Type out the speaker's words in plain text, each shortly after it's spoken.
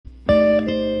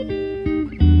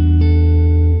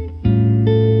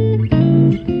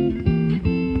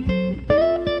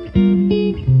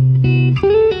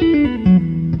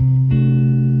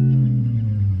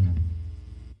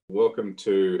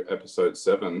episode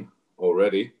 7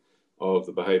 already of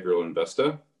The Behavioral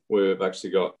Investor. We've actually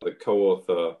got the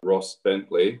co-author Ross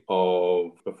Bentley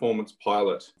of Performance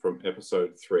Pilot from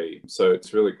episode 3. So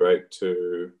it's really great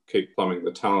to keep plumbing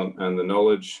the talent and the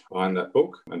knowledge behind that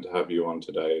book and to have you on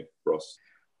today, Ross.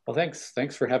 Well, thanks.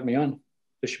 Thanks for having me on.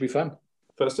 This should be fun.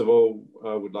 First of all,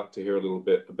 I would like to hear a little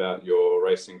bit about your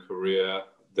racing career,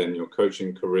 then your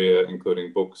coaching career,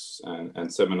 including books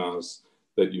and seminars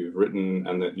that you've written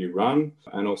and that you run,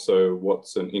 and also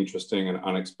what's an interesting and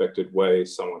unexpected way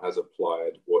someone has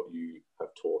applied what you have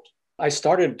taught. I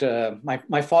started,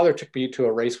 my father took me to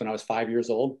a race when I was 5 years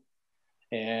old.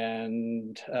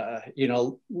 And,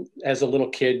 as a little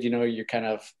kid, you kind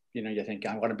of, you think,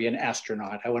 I want to be an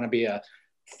astronaut. I want to be a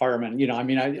fireman.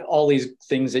 All these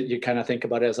things that you kind of think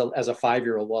about as a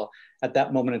 5-year-old. Well, at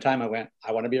that moment in time, I went,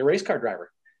 I want to be a race car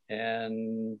driver.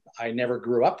 And I never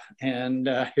grew up. And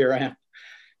here I am,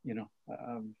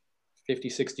 50,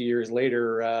 60 years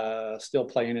later, still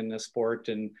playing in this sport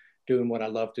and doing what I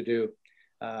love to do.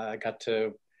 I got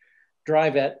to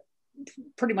drive at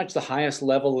pretty much the highest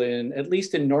level at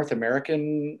least in North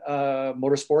American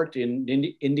motorsport in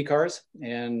IndyCars.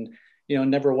 And,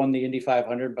 never won the Indy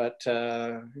 500, but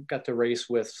got to race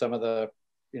with some of the,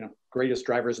 greatest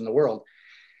drivers in the world.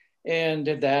 And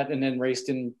did that, and then raced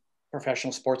in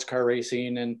professional sports car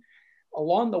racing. And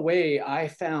along the way, I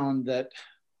found that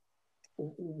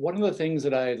one of the things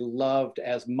that I loved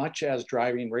as much as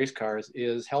driving race cars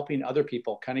is helping other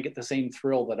people kind of get the same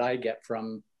thrill that I get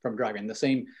from driving, the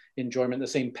same enjoyment, the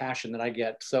same passion that I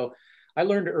get. So I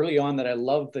learned early on that I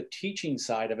love the teaching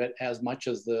side of it as much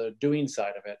as the doing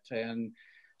side of it. And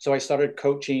so I started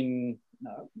coaching,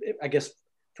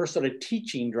 first started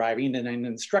teaching driving and then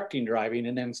instructing driving,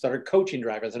 and then started coaching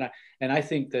drivers. And I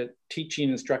think that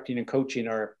teaching, instructing, and coaching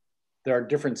there are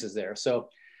differences there. So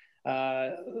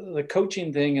the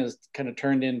coaching thing has kind of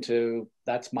turned into,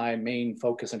 that's my main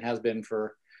focus and has been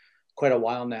for quite a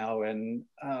while now. And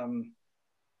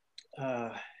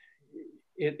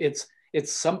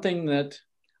it's something that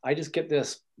I just get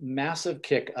this massive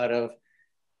kick out of,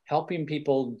 helping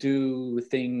people do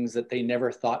things that they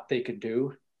never thought they could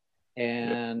do,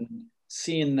 and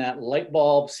seeing that light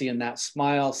bulb, seeing that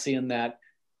smile, seeing that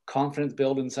confidence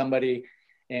build in somebody,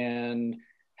 and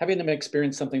having them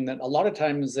experience something that a lot of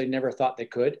times they never thought they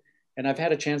could. And I've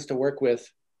had a chance to work with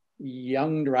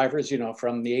young drivers,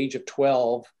 from the age of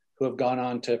 12, who have gone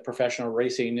on to professional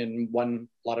racing and won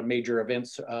a lot of major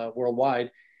events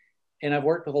worldwide. And I've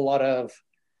worked with a lot of,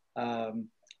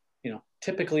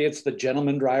 typically it's the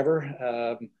gentleman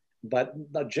driver, but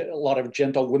a lot of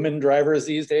gentle women drivers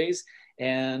these days,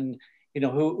 and,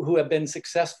 who have been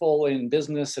successful in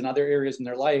business and other areas in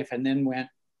their life, and then went,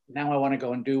 now I want to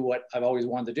go and do what I've always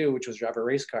wanted to do, which was drive a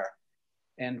race car.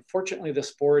 And fortunately, the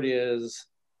sport it's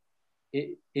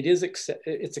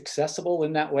accessible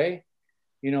in that way.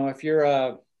 If you're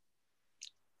a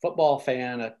football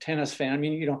fan, a tennis fan,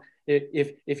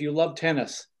 if you love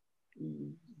tennis,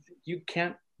 you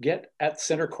can't get at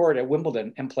center court at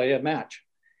Wimbledon and play a match.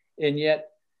 And yet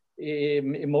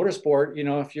in motorsport,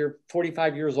 if you're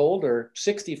 45 years old or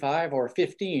 65 or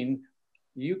 15,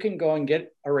 you can go and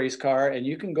get a race car, and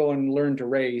you can go and learn to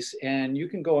race, and you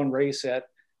can go and race at,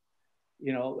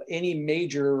 any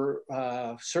major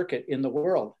circuit in the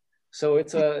world. So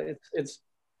it's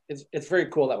very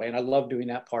cool that way. And I love doing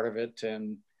that part of it.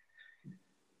 And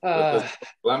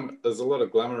there's a lot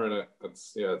of glamour in it.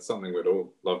 It's something we'd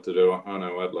all love to do. I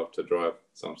know I'd love to drive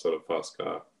some sort of fast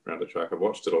car around the track. I've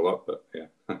watched it a lot, but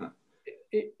yeah.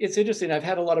 It's interesting. I've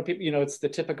had a lot of people, it's the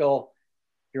typical,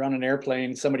 you're on an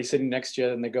airplane, somebody sitting next to you,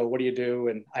 and they go, what do you do?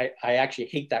 And I actually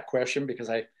hate that question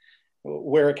because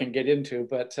where it can get into,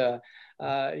 but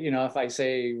if I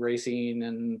say racing,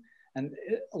 and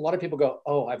a lot of people go,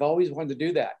 oh, I've always wanted to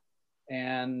do that.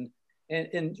 And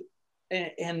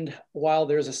while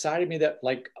there's a side of me that,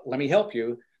 like, let me help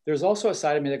you, there's also a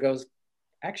side of me that goes,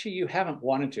 actually, you haven't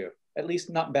wanted to, at least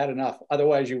not bad enough.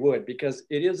 Otherwise you would, because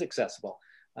it is accessible.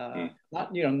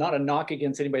 Not a knock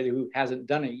against anybody who hasn't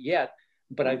done it yet,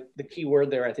 but the key word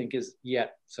there, I think, is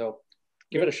yet. So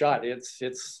give it a shot. It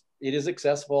is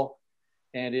accessible,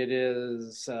 and it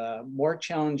is more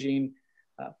challenging.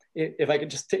 If I could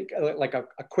just take a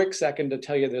quick second to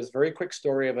tell you this very quick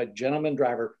story of a gentleman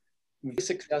driver, very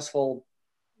successful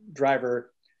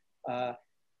driver.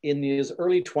 In his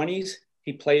early 20s,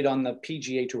 he played on the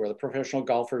PGA Tour, the Professional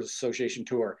Golfers Association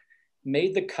Tour,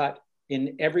 made the cut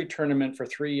in every tournament for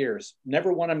 3 years,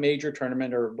 never won a major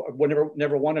tournament or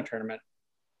never won a tournament.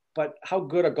 But how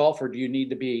good a golfer do you need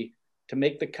to be to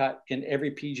make the cut in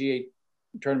every PGA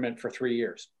tournament for 3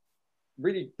 years?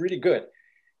 Really, really good.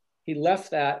 He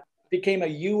left that became a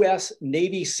U.S.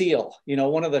 Navy SEAL,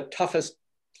 one of the toughest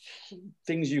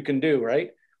things you can do,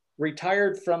 right?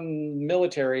 Retired from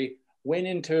military, went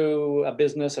into a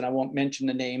business, and I won't mention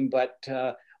the name, but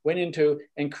went into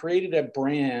and created a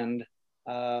brand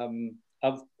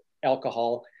of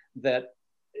alcohol that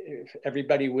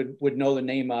everybody would know the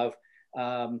name of.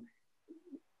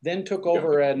 Then took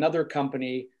over another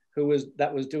company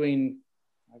that was doing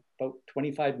about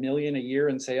 25 million a year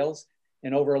in sales,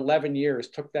 and over 11 years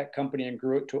took that company and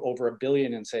grew it to over $1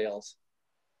 billion in sales.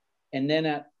 And then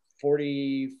at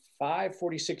 45,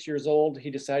 46 years old, he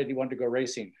decided he wanted to go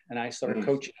racing, and I started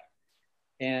coaching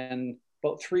him. And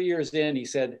about 3 years in, he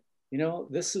said,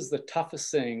 this is the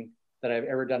toughest thing that I've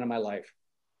ever done in my life.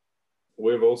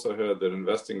 We've also heard that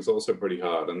investing is also pretty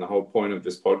hard. And the whole point of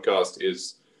this podcast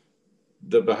is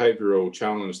the behavioral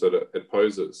challenge that it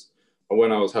poses.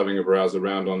 When I was having a browse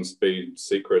around on Speed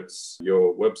Secrets,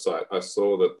 your website, I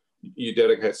saw that you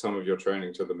dedicate some of your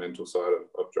training to the mental side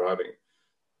of driving.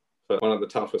 But one of the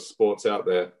toughest sports out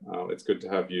there, it's good to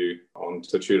have you on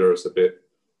to tutor us a bit.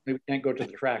 We can't go to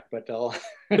the track, but I'll...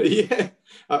 Yeah,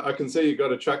 I can see you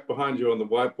got a track behind you on the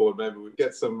whiteboard. Maybe we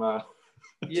get some...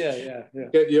 Yeah.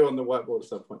 Get you on the whiteboard at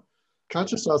some point. Can I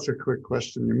just ask a quick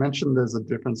question? You mentioned there's a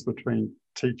difference between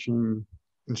teaching,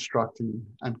 instructing,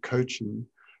 and coaching.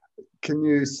 Can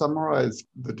you summarize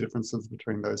the differences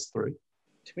between those three?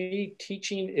 To me,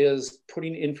 teaching is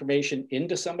putting information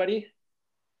into somebody.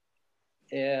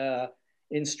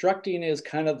 Instructing is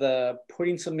kind of the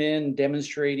putting some in,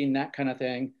 demonstrating, that kind of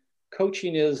thing.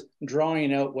 Coaching is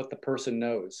drawing out what the person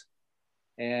knows.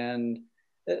 And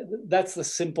that's the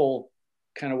simple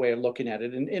kind of way of looking at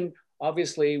it. And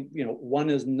obviously, one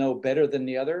is no better than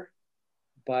the other,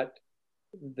 but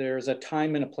there's a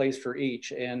time and a place for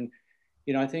each. And,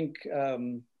 I think,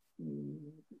 you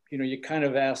kind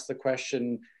of asked the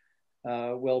question,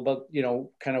 about,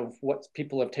 kind of what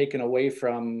people have taken away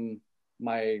from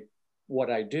what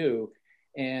I do.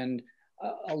 And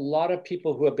a lot of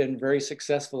people who have been very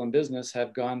successful in business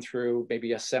have gone through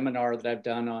maybe a seminar that I've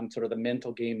done on sort of the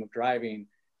mental game of driving.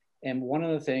 And one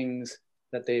of the things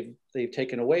that they've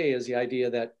taken away is the idea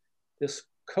that this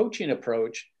coaching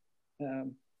approach,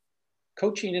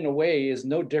 coaching in a way is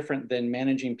no different than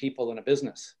managing people in a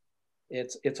business.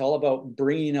 It's all about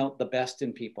bringing out the best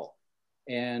in people.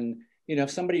 And, if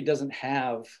somebody doesn't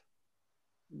have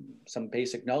some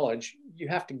basic knowledge, you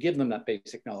have to give them that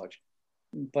basic knowledge.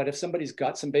 But if somebody's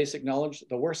got some basic knowledge,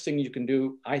 the worst thing you can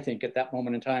do, I think, at that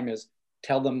moment in time is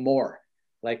tell them more.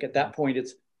 Like at that point,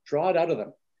 it's draw it out of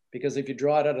them. Because if you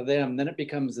draw it out of them, then it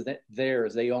becomes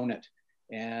theirs, they own it.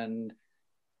 And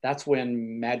that's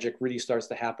when magic really starts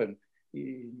to happen.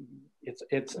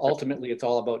 It's ultimately, it's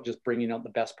all about just bringing out the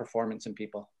best performance in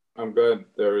people. I'm glad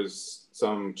there is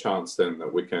some chance then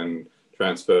that we can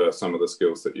transfer some of the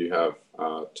skills that you have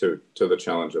to the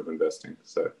challenge of investing.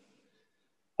 So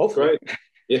hopefully. Great.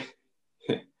 Yeah.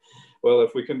 Well,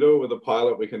 if we can do it with a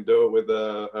pilot, we can do it with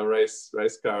a race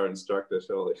car instructor,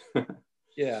 surely.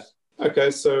 Yeah.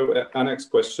 Okay, so our next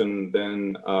question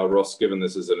then, Ross, given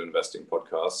this is an investing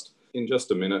podcast, in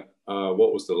just a minute,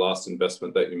 what was the last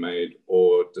investment that you made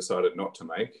or decided not to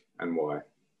make, and why?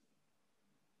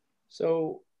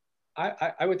 So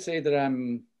I would say that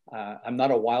I'm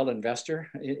not a wild investor.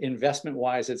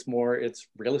 Investment-wise, it's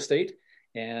real estate.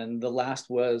 And the last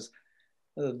was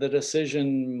the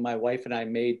decision my wife and I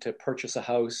made to purchase a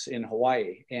house in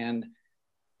Hawaii. And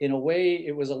in a way,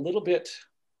 it was a little bit,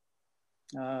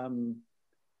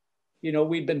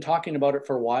 we'd been talking about it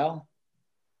for a while,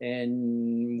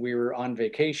 and we were on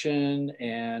vacation,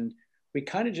 and we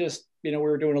kind of just, we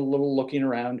were doing a little looking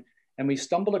around, and we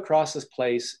stumbled across this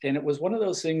place. And it was one of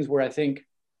those things where I think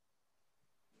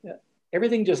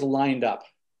everything just lined up.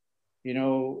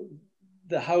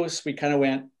 The house, we kind of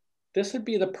went, this would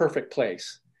be the perfect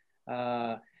place.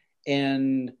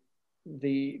 And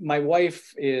my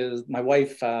wife,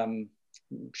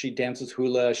 she dances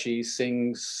hula, she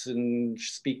sings and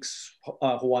speaks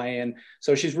Hawaiian.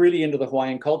 So she's really into the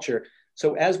Hawaiian culture.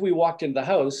 So as we walked into the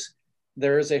house,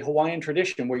 there is a Hawaiian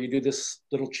tradition where you do this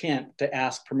little chant to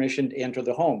ask permission to enter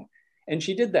the home. And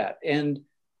she did that. And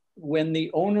when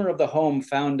the owner of the home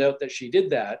found out that she did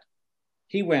that,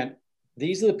 he went,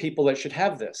 these are the people that should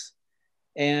have this.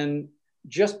 And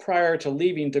just prior to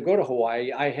leaving to go to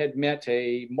Hawaii, I had met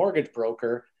a mortgage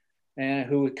broker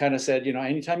who kind of said,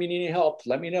 anytime you need any help,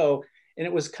 let me know. And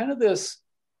it was kind of this,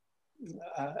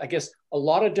 I guess, a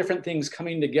lot of different things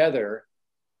coming together.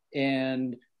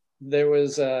 And there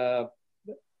was, there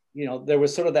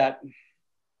was sort of that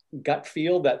gut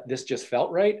feel that this just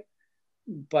felt right.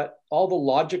 But all the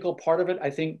logical part of it, I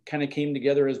think, kind of came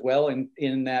together as well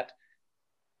in that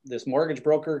this mortgage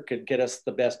broker could get us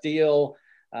the best deal.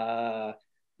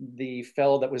 The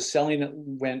fellow that was selling it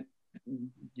went,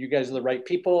 you guys are the right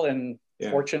people. And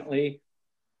fortunately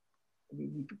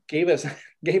gave us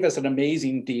an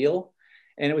amazing deal.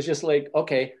 And it was just like,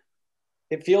 okay,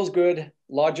 it feels good.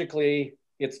 Logically,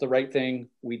 it's the right thing.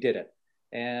 We did it.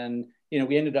 And,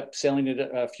 we ended up selling it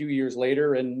a few years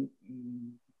later. And,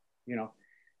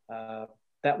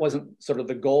 that wasn't sort of,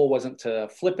 the goal wasn't to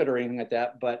flip it or anything like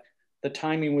that, but the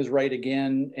timing was right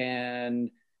again.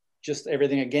 And just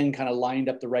everything again kind of lined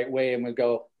up the right way. And we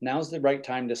go, now's the right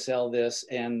time to sell this.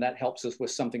 And that helps us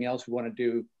with something else we want to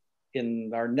do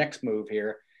in our next move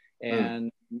here.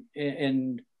 And,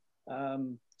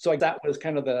 so that was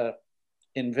kind of the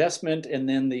investment, and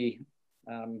then the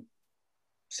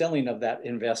selling of that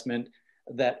investment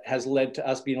that has led to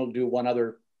us being able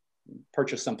to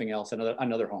purchase something else,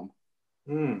 another home.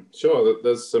 Sure,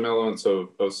 there's some elements of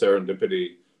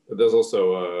serendipity, but there's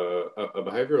also a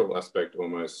behavioral aspect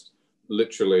almost.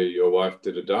 Literally, your wife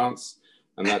did a dance,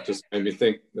 and that just made me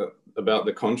think about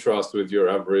the contrast with your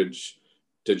average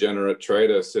degenerate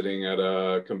trader sitting at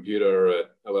a computer at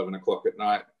 11 o'clock at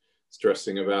night,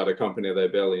 stressing about a company they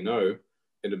barely know.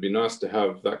 It'd be nice to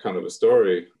have that kind of a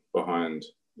story behind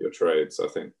your trades, I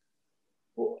think.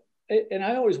 Well, and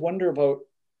I always wonder about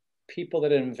people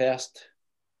that invest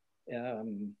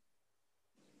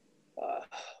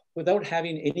without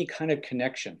having any kind of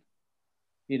connection.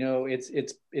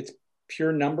 It's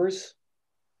pure numbers.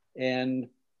 And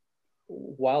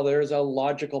while there's a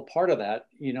logical part of that,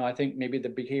 I think maybe the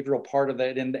behavioral part of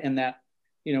that, and that,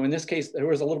 in this case, there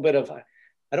was a little bit of,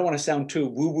 I don't want to sound too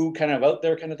woo-woo kind of out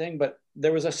there kind of thing, but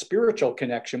there was a spiritual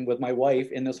connection with my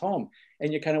wife in this home.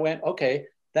 And you kind of went, okay,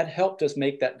 that helped us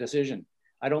make that decision.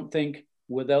 I don't think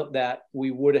without that,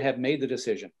 we would have made the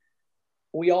decision.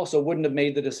 We also wouldn't have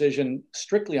made the decision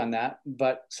strictly on that,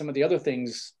 but some of the other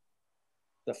things,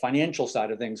 the financial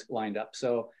side of things lined up.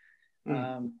 So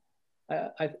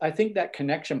I think that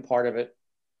connection part of it,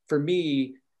 for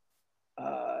me,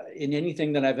 in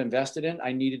anything that I've invested in,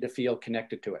 I needed to feel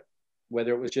connected to it,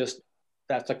 whether it was just,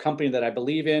 that's a company that I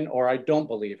believe in or I don't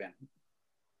believe in,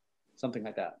 something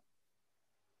like that.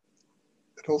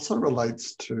 It also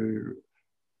relates to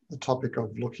the topic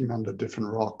of looking under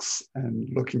different rocks and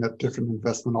looking at different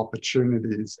investment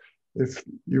opportunities. If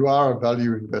you are a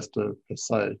value investor per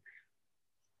se,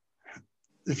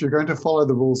 if you're going to follow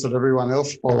the rules that everyone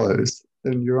else follows,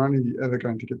 then you're only ever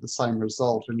going to get the same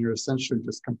result, and you're essentially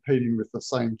just competing with the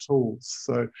same tools.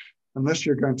 So unless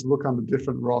you're going to look under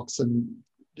different rocks and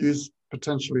use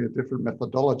potentially a different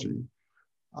methodology,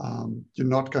 you're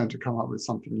not going to come up with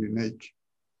something unique.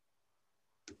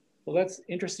 Well, that's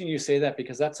interesting you say that,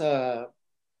 because that's a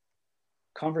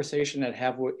conversation that I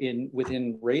have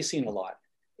within racing a lot,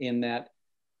 in that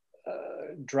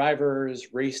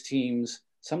drivers, race teams,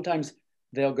 sometimes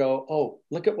they'll go, oh,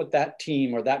 look at what that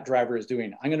team or that driver is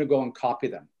doing. I'm going to go and copy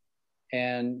them.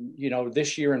 And,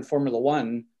 this year in Formula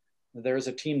One, there's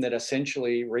a team that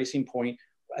essentially, Racing Point,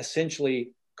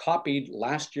 essentially copied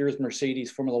last year's Mercedes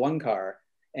Formula One car,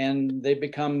 and they've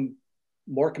become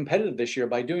more competitive this year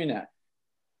by doing that.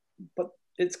 But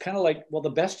it's kind of like, well, the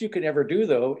best you could ever do,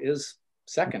 though, is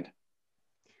second.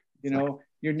 You're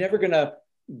never going to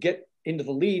get into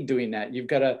the lead doing that. You've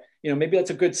got to, maybe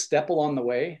that's a good step along the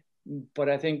way. But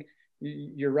I think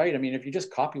you're right. I mean, if you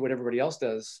just copy what everybody else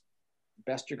does,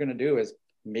 best you're going to do is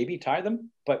maybe tie them,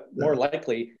 but more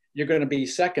likely you're going to be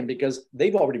second because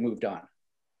they've already moved on.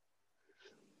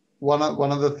 One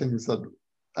of the things that,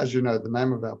 as you know, the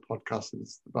name of our podcast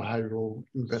is Behavioral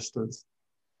Investors.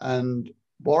 And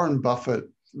Warren Buffett,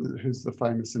 who's the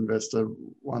famous investor,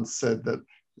 once said that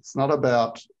it's not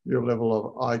about your level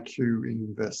of IQ in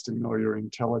investing or your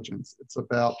intelligence. It's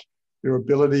about your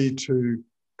ability to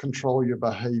control your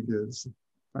behaviors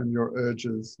and your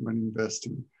urges when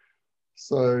investing.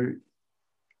 So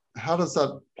how does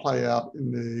that play out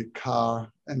in the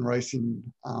car and racing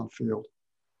field?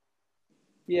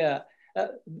 Yeah,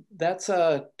 that's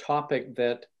a topic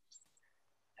that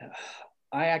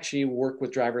I actually work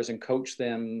with drivers and coach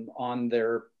them on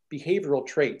their behavioral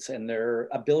traits and their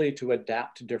ability to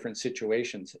adapt to different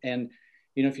situations. And,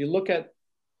 if you look at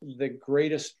the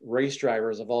greatest race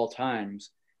drivers of all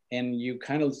times, and you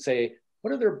kind of say,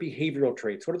 what are their behavioral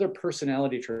traits? What are their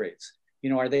personality traits?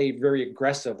 Are they very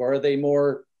aggressive, or are they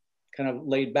more kind of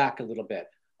laid back a little bit?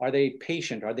 Are they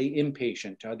patient? Are they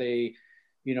impatient? Are they,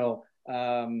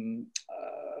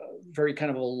 very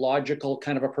kind of a logical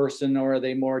kind of a person, or are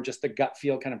they more just a gut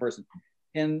feel kind of person?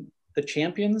 And the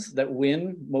champions that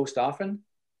win most often,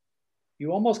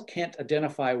 you almost can't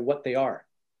identify what they are,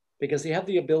 because they have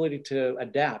the ability to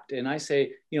adapt. And I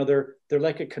say, they're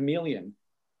like a chameleon.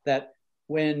 that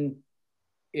when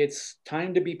it's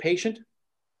time to be patient,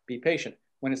 be patient.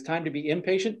 When it's time to be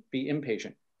impatient.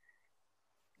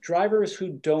 Drivers who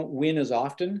don't win as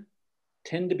often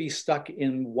tend to be stuck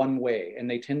in one way, and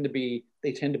they tend to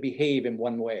behave in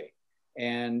one way.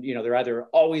 And they're either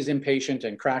always impatient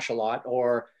and crash a lot,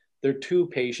 or they're too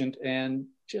patient and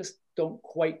just don't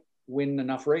quite win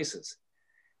enough races.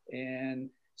 And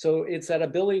so it's that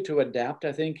ability to adapt,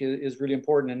 I think, is really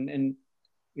important. And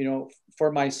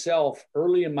for myself,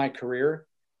 early in my career,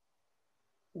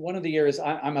 one of the areas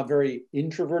I'm a very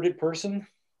introverted person,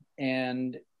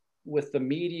 and with the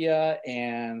media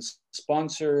and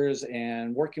sponsors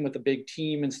and working with a big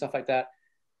team and stuff like that,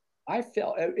 I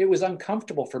felt it was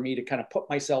uncomfortable for me to kind of put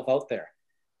myself out there.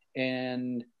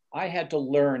 And I had to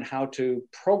learn how to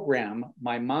program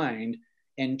my mind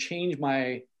and change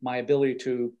my ability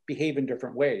to behave in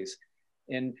different ways.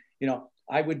 And,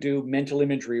 I would do mental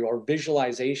imagery or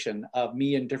visualization of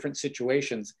me in different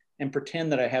situations and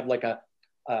pretend that I have like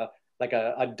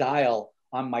a dial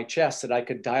on my chest that I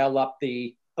could dial up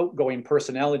the outgoing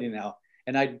personality now.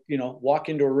 And I'd, walk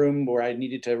into a room where I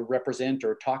needed to represent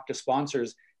or talk to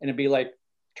sponsors, and it'd be like,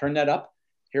 turn that up,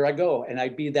 here I go. And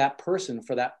I'd be that person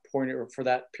for that point or for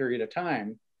that period of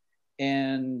time.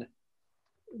 And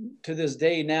to this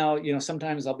day now,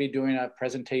 sometimes I'll be doing a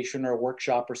presentation or a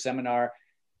workshop or seminar,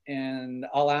 and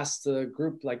I'll ask the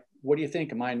group, like, what do you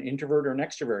think? Am I an introvert or an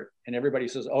extrovert? And everybody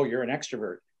says, oh, you're an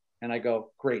extrovert. And I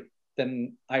go, great.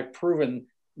 Then I've proven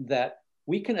that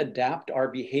we can adapt our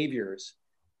behaviors.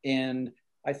 And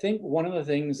I think one of the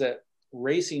things that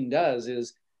racing does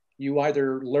is you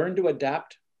either learn to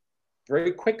adapt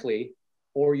very quickly,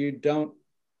 or you're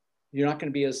not going to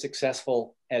be as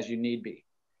successful as you need be.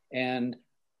 And,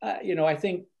 I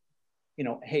think,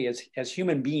 hey, as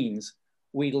human beings,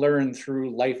 we learn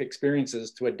through life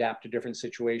experiences to adapt to different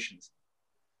situations.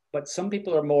 But some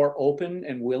people are more open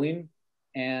and willing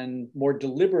and more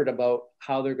deliberate about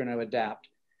how they're going to adapt.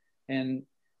 And,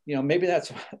 maybe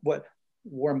that's what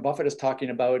Warren Buffett is talking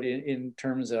about in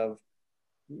terms of,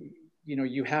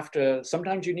 you have to,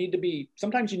 sometimes you need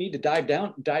to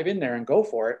dive in there and go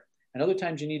for it. And other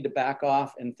times you need to back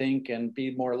off and think and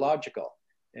be more logical.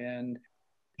 And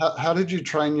how did you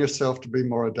train yourself to be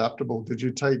more adaptable? Did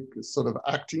you take sort of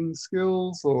acting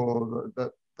skills or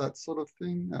that sort of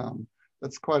thing?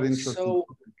 That's quite interesting. So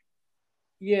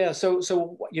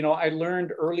I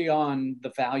learned early on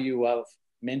the value of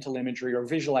mental imagery or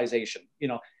visualization.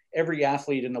 Every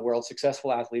athlete in the world,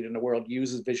 successful athlete in the world,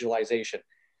 uses visualization.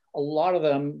 A lot of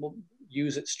them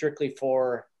use it strictly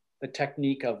for the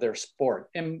technique of their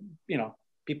sport. And,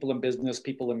 people in business,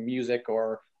 people in music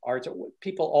or arts,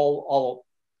 people all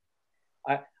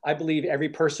I believe every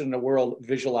person in the world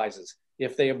visualizes.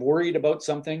 If they have worried about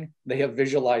something, they have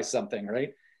visualized something,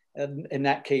 right? And in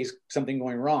that case, something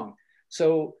going wrong.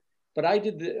 So, but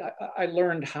I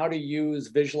learned how to use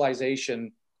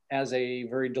visualization as a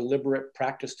very deliberate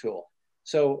practice tool.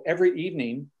 So every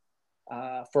evening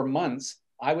for months,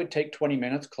 I would take 20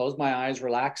 minutes, close my eyes,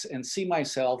 relax, and see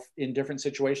myself in different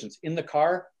situations. In the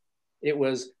car, it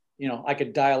was, I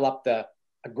could dial up the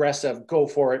aggressive, go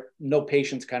for it, no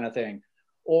patience kind of thing.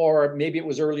 Or maybe it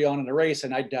was early on in the race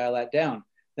and I'd dial that down.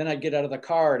 Then I'd get out of the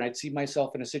car and I'd see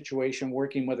myself in a situation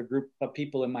working with a group of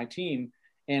people in my team.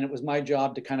 And it was my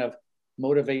job to kind of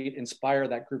motivate, inspire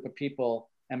that group of people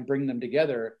and bring them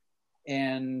together.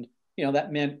 And,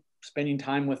 that meant spending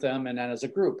time with them and then as a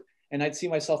group. And I'd see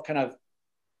myself kind of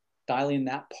dialing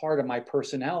that part of my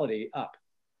personality up.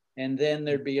 And then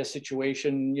there'd be a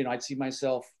situation, I'd see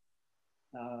myself,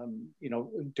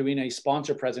 doing a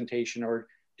sponsor presentation or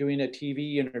doing a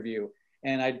TV interview,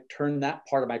 and I'd turn that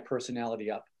part of my personality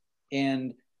up.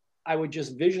 And I would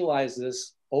just visualize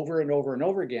this over and over and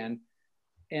over again.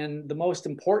 And the most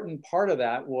important part of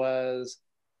that was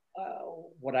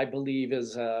what I believe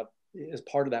is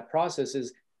part of that process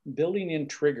is building in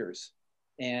triggers.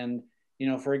 And,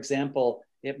 for example,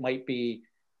 it might be,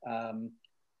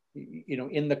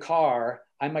 in the car,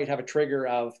 I might have a trigger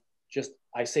of just,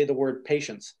 I say the word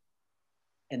patience.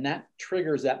 And that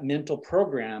triggers that mental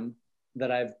program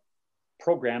that I've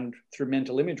programmed through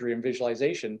mental imagery and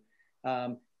visualization.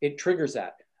 It triggers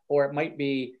that. Or it might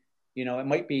be,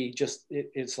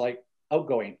 it's like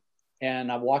outgoing.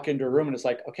 And I walk into a room and it's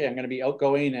like, okay, I'm going to be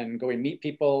outgoing and go and meet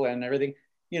people and everything.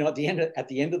 At the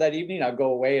end of that evening, I'll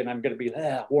go away and I'm going to be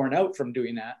worn out from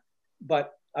doing that.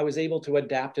 But I was able to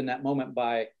adapt in that moment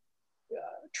by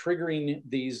triggering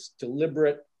these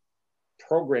deliberate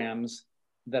programs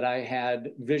that I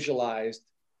had visualized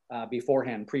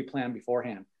beforehand, pre-planned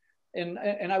beforehand. And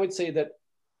I would say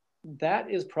that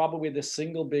is probably the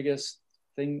single biggest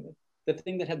thing the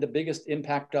thing that had the biggest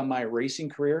impact on my racing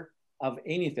career of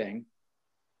anything.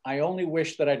 I only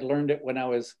wish that I'd learned it when I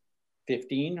was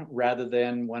 15 rather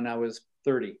than when I was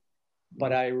 30.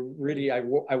 But I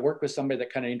worked with somebody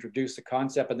that kind of introduced the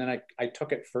concept, and then I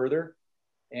took it further.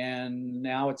 And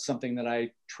now it's something that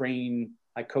I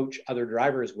coach other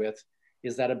drivers with,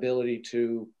 is that ability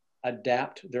to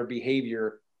adapt their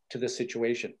behavior to the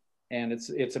situation. And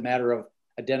it's a matter of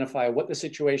identify what the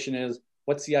situation is,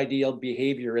 what's the ideal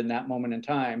behavior in that moment in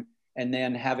time, and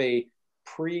then have a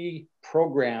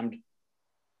pre-programmed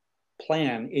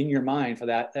plan in your mind for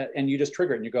that. And you just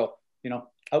trigger it and you go,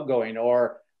 outgoing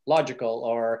or logical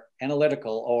or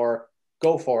analytical or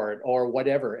go for it or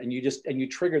whatever. And you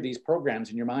trigger these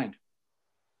programs in your mind.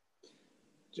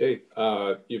 Gee,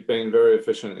 you've been very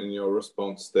efficient in your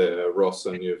response there, Ross,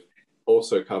 and you've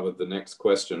also covered the next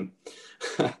question,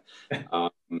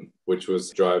 which was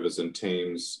drivers and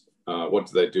teams. What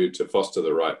do they do to foster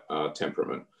the right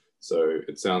temperament? So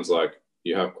it sounds like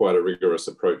you have quite a rigorous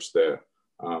approach there.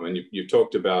 And you've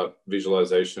talked about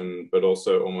visualization, but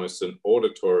also almost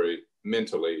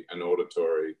mentally an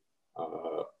auditory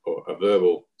or a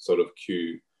verbal sort of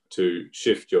cue to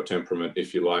shift your temperament,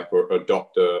 if you like, or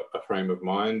adopt a frame of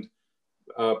mind,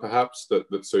 perhaps,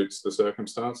 that suits the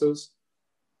circumstances.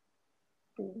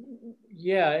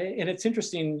 Yeah, and it's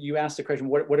interesting you asked the question,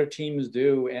 what do teams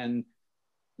do? And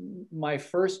my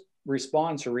first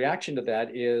response or reaction to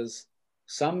that is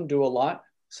some do a lot,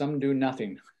 some do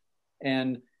nothing.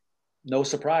 And no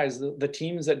surprise, the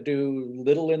teams that do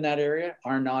little in that area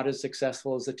are not as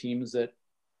successful as the teams that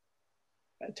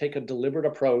take a deliberate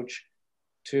approach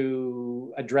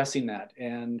to addressing that.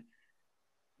 And,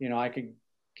 I could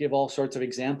give all sorts of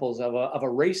examples of a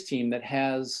race team that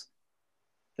has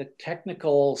the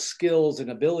technical skills and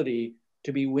ability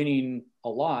to be winning a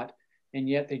lot, and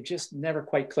yet they just never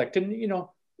quite clicked. And,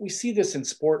 we see this in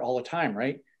sport all the time,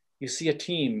 right? You see a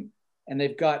team and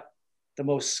they've got the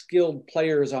most skilled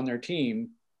players on their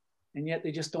team, and yet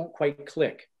they just don't quite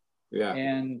click. Yeah.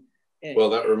 And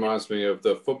well, that reminds me of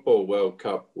the Football World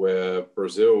Cup where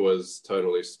Brazil was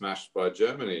totally smashed by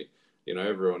Germany.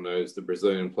 Everyone knows the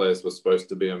Brazilian players were supposed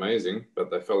to be amazing,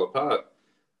 but they fell apart.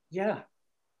 Yeah.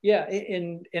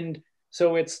 And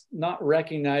so it's not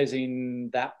recognizing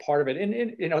that part of it.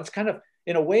 And it's kind of,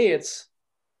 in a way, it's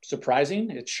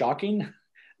surprising, it's shocking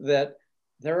that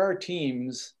there are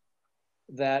teams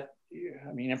that,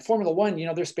 in Formula One,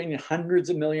 they're spending hundreds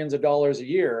of millions of dollars a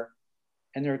year,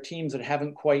 and there are teams that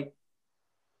haven't quite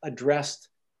addressed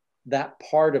that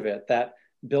part of it, that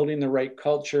building the right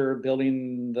culture,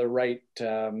 building the right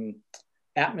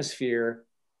atmosphere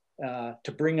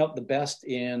to bring out the best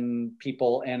in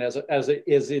people, and as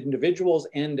individuals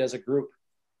and as a group.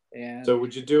 And so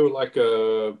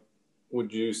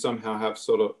would you somehow have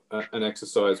sort of an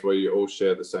exercise where you all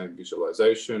share the same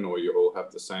visualization, or you all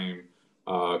have the same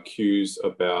cues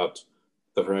about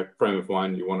the frame of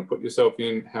mind you want to put yourself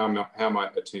in? How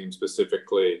might a team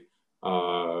specifically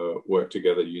work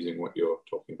together using what you're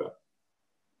talking about?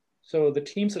 So the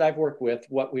teams that I've worked with,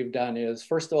 what we've done is,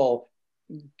 first of all,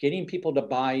 getting people to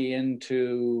buy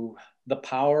into the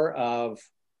power of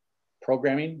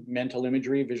programming, mental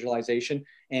imagery, visualization,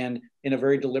 and in a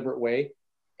very deliberate way.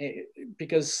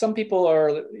 Because some people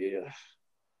are,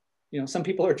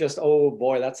 just, oh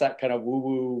boy, that's that kind of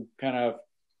woo-woo, kind of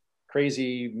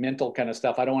crazy mental kind of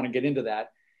stuff. I don't want to get into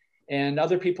that. And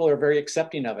other people are very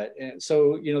accepting of it. And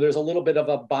so, there's a little bit of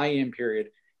a buy-in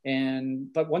period.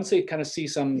 But once they kind of see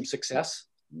some success,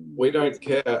 we don't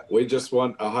care. We just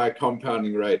want a high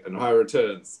compounding rate and high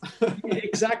returns.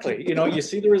 Exactly. You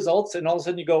see the results, and all of a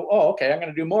sudden you go, oh, okay, I'm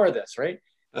going to do more of this, right?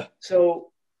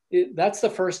 So that's the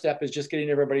first step, is just getting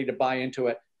everybody to buy into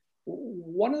it.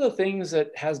 One of the things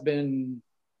that has been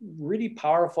really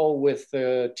powerful with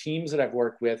the teams that I've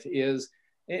worked with is,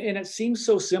 and it seems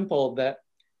so simple, that,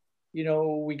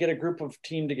 we get a group of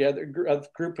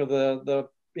the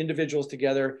individuals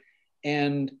together,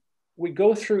 and we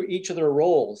go through each of their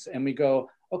roles, and we go,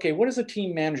 okay, what is a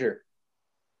team manager?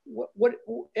 What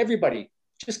everybody,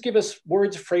 just give us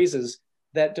words, phrases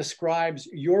that describes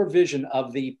your vision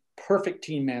of the perfect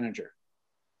team manager.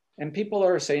 And people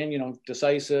are saying,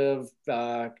 decisive,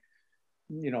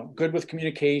 good with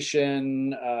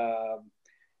communication,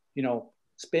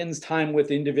 spends time with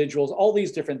individuals, all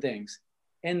these different things.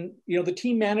 And, the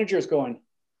team manager is going,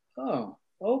 oh,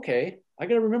 okay, I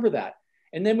got to remember that.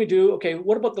 And then we do, okay,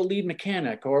 what about the lead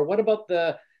mechanic? Or what about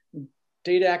the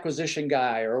data acquisition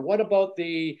guy? Or what about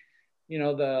the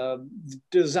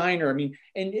designer?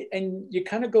 And you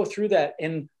kind of go through that,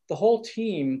 and the whole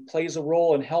team plays a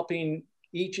role in helping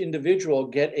each individual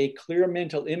get a clear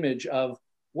mental image of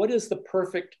what is the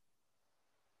perfect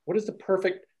what does the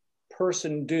perfect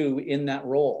person do in that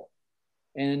role?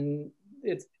 And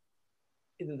it's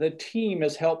the team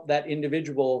has helped that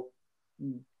individual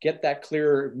get that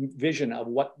clear vision of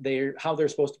how they're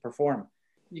supposed to perform.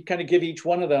 You kind of give each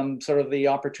one of them sort of the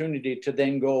opportunity to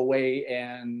then go away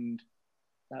and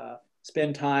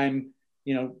spend time,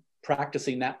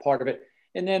 practicing that part of it.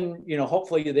 And then,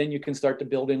 hopefully then you can start to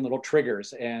build in little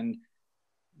triggers, and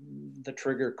the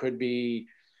trigger could be,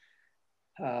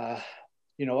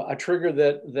 a trigger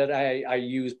that I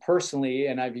use personally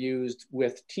and I've used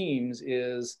with teams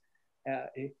is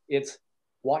it's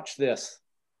watch this.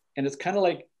 And it's kind of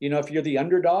like, if you're the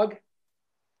underdog,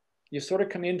 you sort of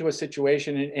come into a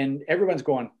situation and everyone's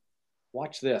going,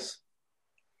 watch this.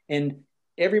 And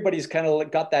everybody's kind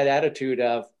of got that attitude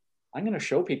of, I'm going to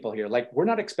show people here, like, we're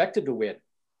not expected to win,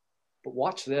 but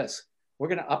watch this. We're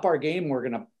going to up our game. We're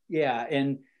going to, yeah.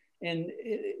 And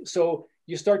so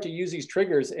you start to use these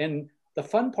triggers. And the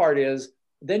fun part is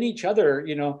then each other,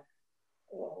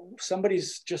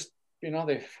 somebody's just,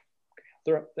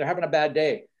 they're having a bad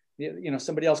day.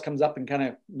 Somebody else comes up and kind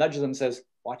of nudges them and says,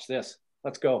 watch this,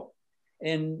 let's go.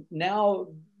 And now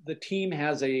the team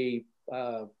has a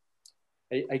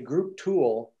group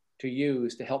tool to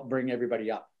use to help bring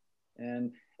everybody up.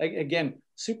 And again,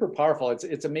 super powerful.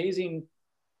 It's amazing.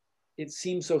 It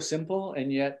seems so simple,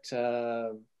 and yet,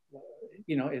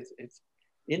 it's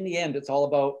in the end, it's all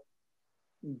about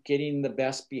getting the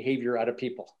best behavior out of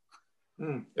people.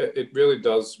 It really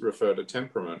does refer to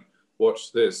temperament.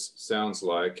 Watch this sounds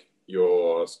like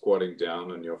you're squatting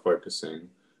down and you're focusing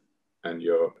and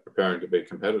you're preparing to be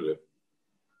competitive.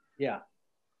 Yeah.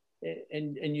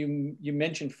 And you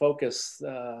mentioned focus.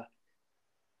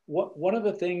 One of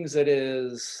the things that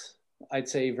is, I'd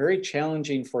say, very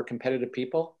challenging for competitive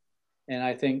people, and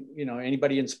I think,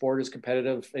 anybody in sport is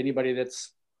competitive. Anybody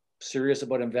that's serious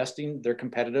about investing, they're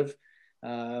competitive.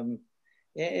 And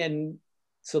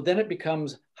so then it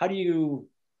becomes, how do you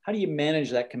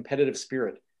manage that competitive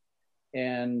spirit?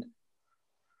 And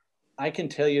I can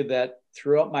tell you that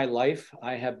throughout my life,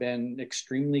 I have been an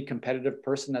extremely competitive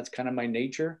person. That's kind of my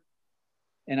nature.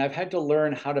 And I've had to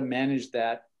learn how to manage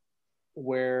that,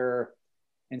 where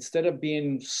instead of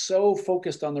being so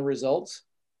focused on the results,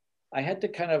 I had to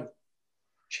kind of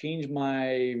change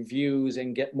my views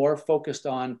and get more focused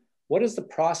on what is the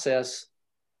process,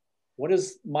 what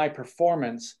is my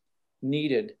performance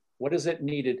needed, what is it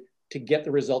needed to get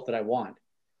the result that I want.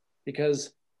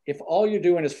 Because if all you're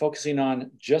doing is focusing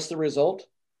on just the result,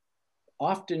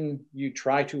 often you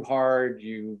try too hard,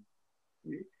 you're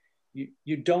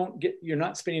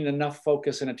not spending enough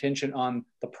focus and attention on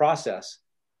the process.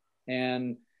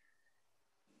 And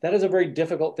that is a very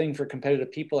difficult thing for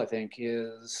competitive people, I think,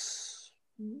 is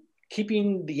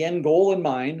keeping the end goal in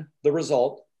mind, the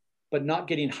result, but not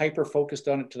getting hyper focused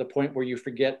on it to the point where you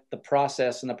forget the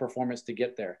process and the performance to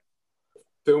get there.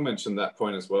 Phil mentioned that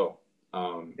point as well.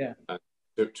 Yeah.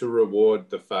 To reward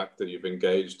the fact that you've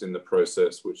engaged in the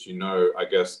process, which, I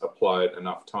guess, applied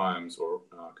enough times or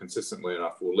consistently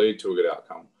enough will lead to a good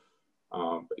outcome.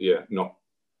 But yeah, not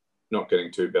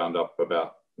getting too bound up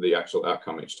about the actual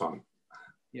outcome each time.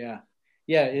 Yeah.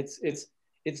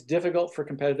 It's difficult for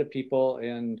competitive people,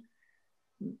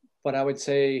 but I would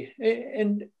say,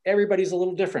 and everybody's a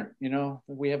little different.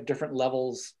 We have different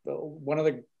levels. One of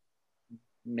the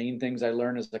main things I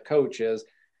learned as a coach is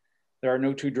there are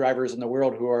no two drivers in the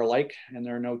world who are alike, and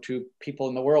there are no two people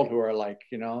in the world who are alike,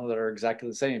 that are exactly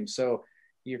the same. So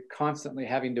you're constantly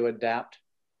having to adapt.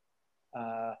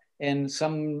 And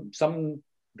some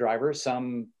drivers,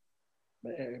 some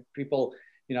people,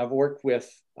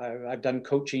 I've done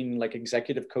coaching, like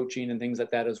executive coaching and things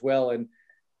like that as well. And,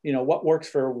 what works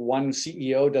for one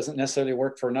CEO doesn't necessarily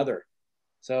work for another.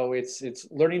 So it's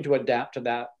learning to adapt to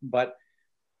that, but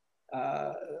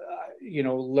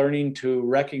learning to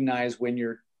recognize when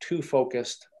you're too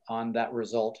focused on that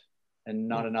result and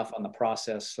not enough on the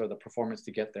process or the performance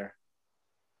to get there.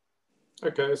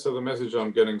 Okay, so the message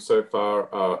I'm getting so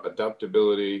far are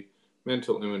adaptability,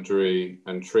 mental imagery,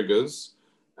 and triggers,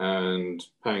 and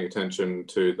paying attention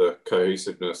to the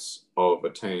cohesiveness of a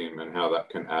team and how that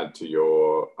can add to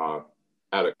your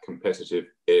add a competitive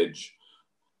edge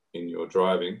in your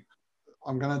driving.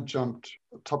 I'm going to jump to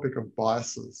the topic of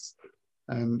biases.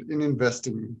 And in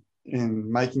investing,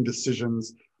 in making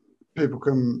decisions, people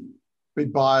can be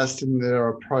biased in their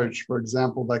approach. For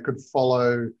example, they could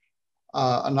follow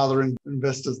another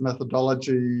investor's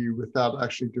methodology without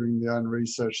actually doing their own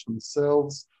research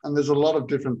themselves. And there's a lot of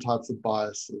different types of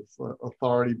biases.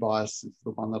 Authority bias is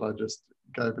the one that I just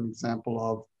gave an example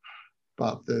of,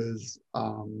 but there's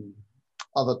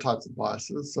other types of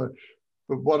biases.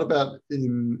 But what about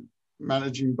in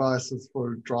managing biases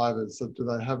for drivers. So do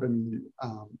they have any,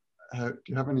 do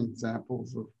you have any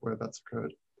examples of where that's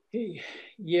occurred?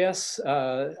 Yes,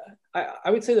 I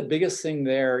would say the biggest thing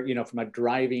there, from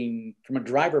a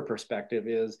driver perspective,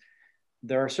 is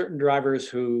there are certain drivers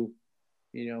who,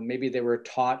 maybe they were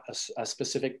taught a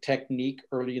specific technique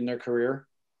early in their career,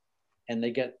 and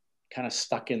they get kind of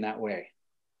stuck in that way.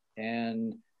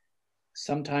 And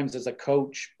sometimes as a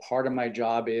coach, part of my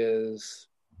job is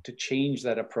to change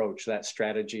that approach, that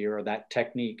strategy, or that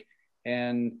technique.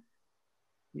 And,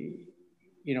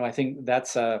 I think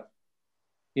that's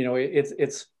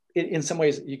it's in some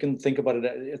ways you can think about it.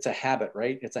 It's a habit,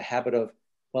 right? It's a habit of,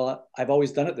 well, I've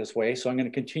always done it this way, so I'm going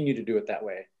to continue to do it that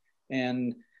way.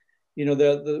 And,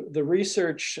 the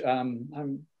research,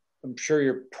 I'm sure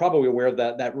you're probably aware of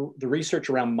that the research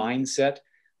around mindset,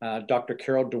 Dr.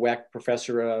 Carol Dweck,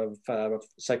 professor of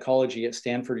psychology at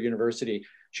Stanford University,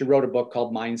 she wrote a book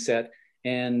called Mindset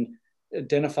and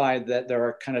identified that there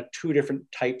are kind of two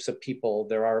different types of people.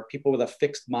 There are people with a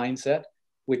fixed mindset,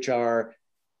 which are,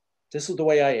 this is the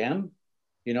way I am,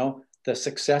 the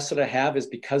success that I have is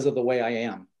because of the way I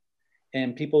am.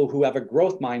 And people who have a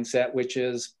growth mindset, which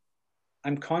is,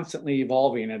 I'm constantly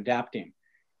evolving and adapting.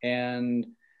 And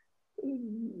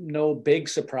no big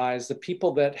surprise, the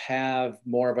people that have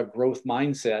more of a growth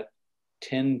mindset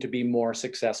tend to be more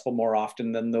successful more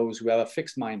often than those who have a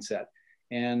fixed mindset.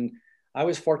 And I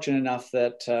was fortunate enough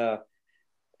that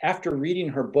after reading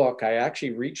her book, I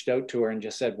actually reached out to her and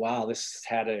just said, wow, this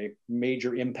had a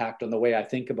major impact on the way I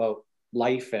think about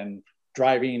life and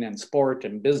driving and sport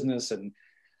and business and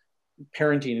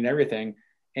parenting and everything.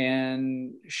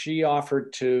 And she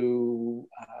offered to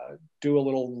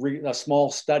do a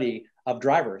small study of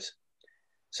drivers.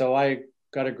 So I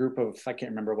got a group of, I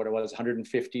can't remember what it was,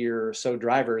 150 or so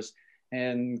drivers,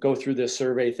 and go through this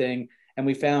survey thing. And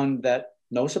we found that,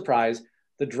 no surprise,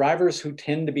 the drivers who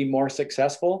tend to be more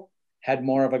successful had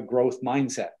more of a growth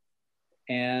mindset.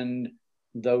 And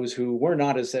those who were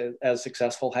not as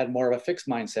successful had more of a fixed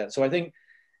mindset. So I think,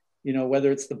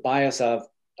 whether it's the bias of,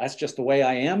 that's just the way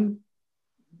I am,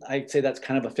 I'd say that's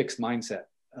kind of a fixed mindset.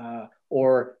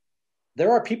 Or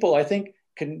there are people I think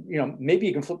maybe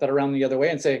you can flip that around the other way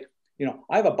and say,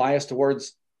 I have a bias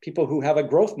towards people who have a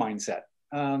growth mindset.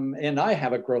 And I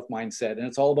have a growth mindset, and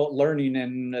it's all about learning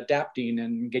and adapting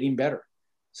and getting better.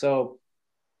 So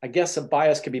I guess a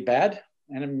bias can be bad,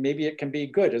 and maybe it can be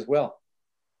good as well.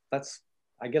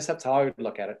 I guess that's how I would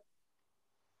look at it.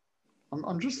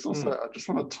 I just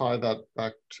want to tie that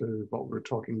back to what we were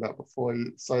talking about before.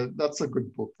 So that's a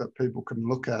good book that people can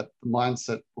look at, the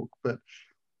mindset book. But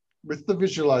with the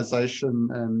visualization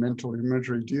and mental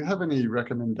imagery, do you have any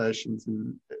recommendations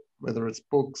in whether it's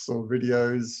books or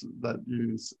videos that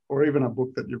use, or even a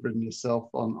book that you've written yourself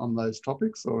on those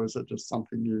topics, or is it just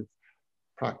something you've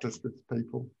practiced with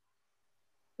people?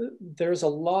 There's a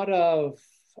lot of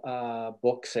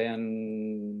books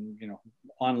and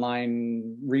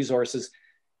online resources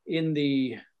in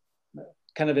the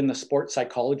sports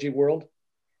psychology world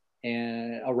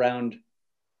and around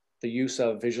the use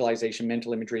of visualization,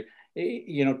 mental imagery.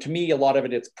 To me, a lot of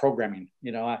it's programming.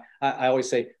 I always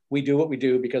say we do what we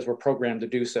do because we're programmed to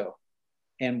do so,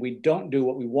 and we don't do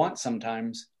what we want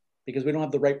sometimes because we don't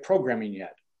have the right programming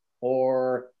yet,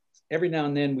 or every now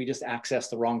and then we just access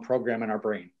the wrong program in our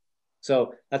brain.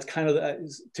 So that's kind of,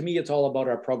 to me, it's all about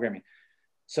our programming.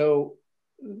 So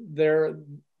there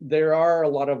are a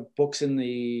lot of books in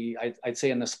I'd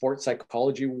say in the sports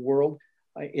psychology world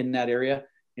in that area.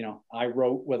 I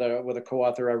wrote with a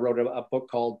co-author, I wrote a book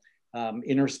called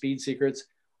Inner Speed Secrets.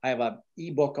 I have an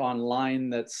ebook online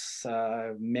that's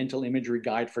a mental imagery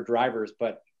guide for drivers,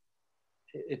 but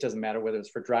it doesn't matter whether it's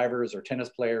for drivers or tennis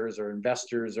players or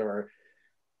investors or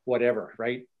whatever,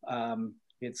 right?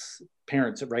 It's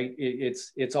parents, right?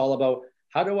 It's all about,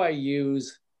 how do I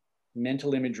use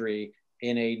mental imagery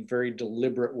in a very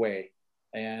deliberate way?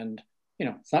 And,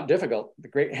 it's not difficult. The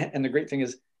great thing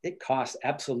is it costs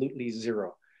absolutely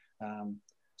zero.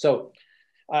 So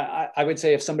I would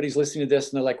say if somebody's listening to this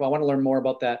and they're like, well, I want to learn more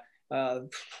about that.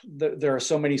 There are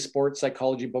so many sports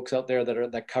psychology books out there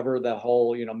that cover the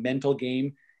whole, mental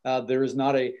game. There is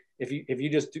not if you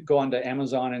just go onto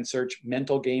Amazon and search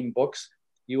mental game books,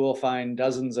 you will find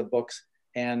dozens of books,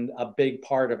 and a big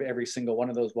part of every single one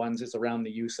of those ones is around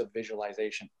the use of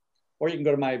visualization. Or you can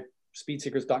go to my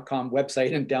speedsecrets.com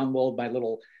website and download my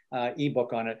little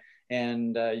ebook on it,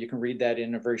 and you can read that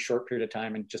in a very short period of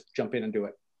time and just jump in and do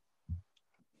it.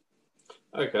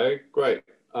 Okay, great.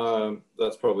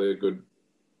 That's probably a good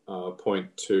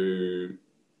point to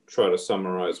try to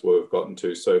summarize what we've gotten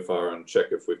to so far and check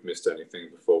if we've missed anything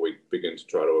before we begin to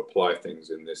try to apply things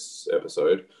in this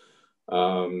episode.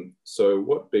 So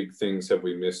what big things have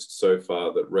we missed so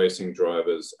far that racing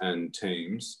drivers and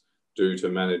teams do to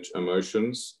manage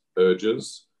emotions,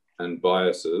 urges, and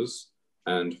biases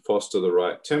and foster the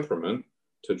right temperament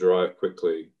to drive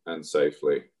quickly and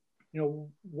safely? You know,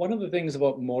 one of the things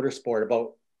about motorsport,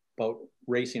 about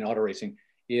racing, auto racing,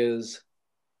 is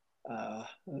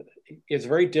it's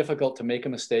very difficult to make a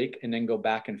mistake and then go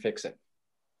back and fix it.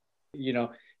 You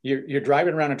know, you're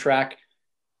driving around a track.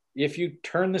 If you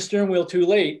turn the steering wheel too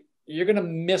late, you're going to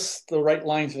miss the right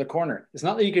line to the corner. It's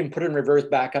not that you can put it in reverse,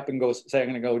 back up, and go say, I'm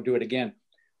going to go do it again.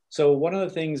 So one of the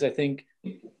things I think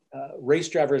race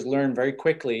drivers learn very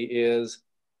quickly is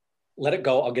let it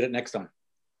go. I'll get it next time.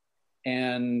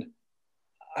 And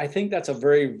I think that's a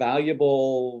very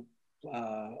valuable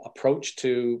approach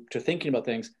to thinking about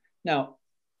things. Now,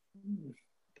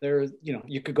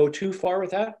 you could go too far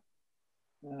with that.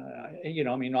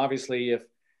 I mean, obviously, if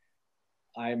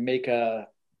I make a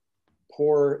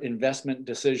poor investment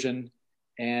decision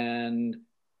and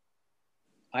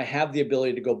I have the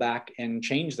ability to go back and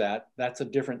change that, that's a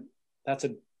different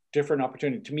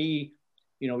opportunity. To me,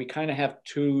 we kind of have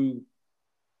two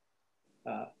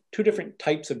different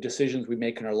types of decisions we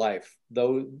make in our life.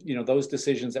 Those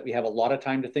decisions that we have a lot of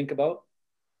time to think about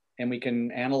and we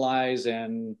can analyze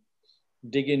and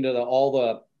dig into all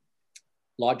the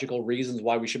logical reasons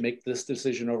why we should make this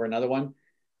decision over another one.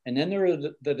 And then there are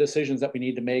the decisions that we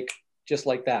need to make just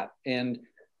like that. And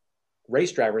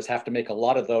race drivers have to make a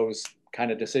lot of those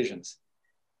kind of decisions.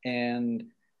 And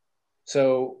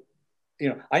so,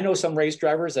 I know some race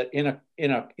drivers that in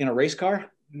a race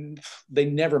car, they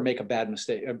never make a bad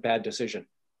decision.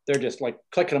 They're just like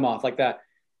clicking them off like that.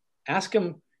 Ask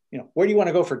them, where do you want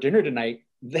to go for dinner tonight?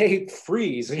 They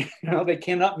freeze. They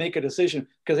cannot make a decision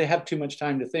because they have too much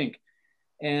time to think.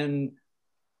 And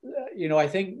I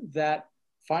think that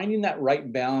finding that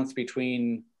right balance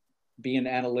between being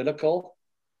analytical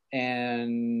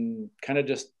and kind of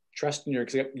just trusting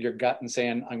your gut and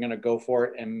saying, I'm going to go for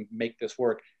it and make this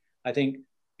work. I think,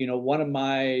 one of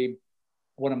my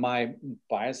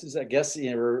biases, I guess,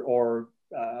 or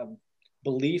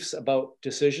beliefs about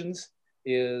decisions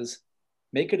is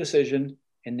make a decision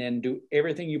and then do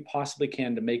everything you possibly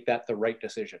can to make that the right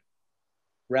decision,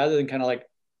 rather than kind of like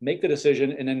make the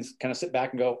decision and then kind of sit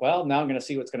back and go, well, now I'm going to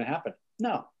see what's going to happen.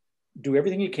 No, do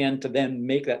everything you can to then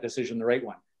make that decision the right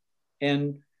one.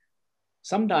 And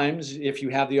sometimes if you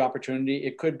have the opportunity,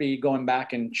 it could be going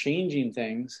back and changing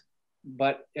things,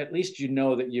 but at least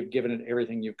that you've given it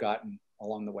everything you've gotten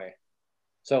along the way.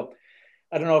 So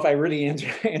I don't know if I really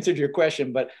answered your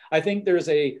question, but I think there's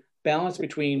a balance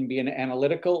between being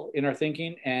analytical in our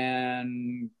thinking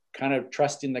and kind of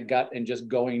trusting the gut and just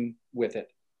going with it.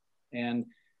 And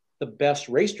the best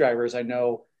race drivers I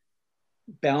know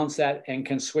balance that and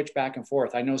can switch back and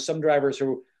forth. I know some drivers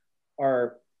who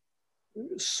are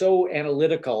so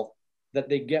analytical that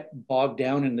they get bogged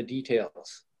down in the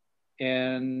details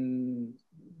and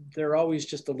they're always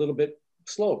just a little bit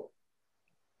slow.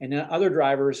 And then other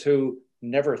drivers who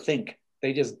never think,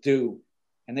 they just do.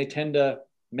 And they tend to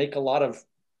make a lot of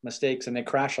mistakes and they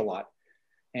crash a lot.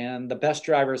 And the best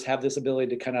drivers have this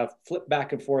ability to kind of flip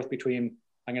back and forth between,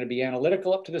 I'm going to be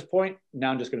analytical up to this point.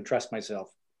 Now I'm just going to trust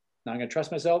myself. Now I'm going to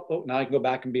trust myself. Oh, now I can go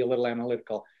back and be a little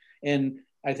analytical. And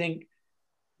I think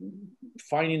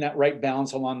finding that right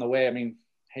balance along the way, I mean,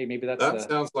 hey, maybe that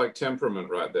sounds like temperament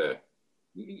right there.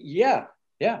 Yeah.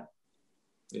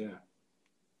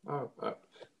 Oh,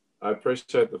 I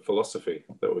appreciate the philosophy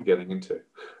that we're getting into.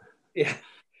 Yeah.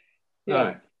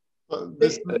 No. Go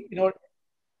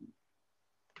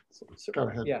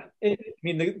ahead. Yeah. I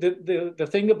mean, the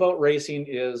thing about racing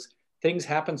is things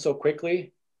happen so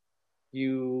quickly.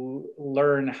 You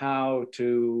learn how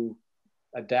to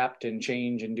adapt and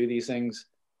change and do these things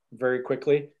very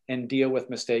quickly and deal with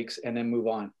mistakes and then move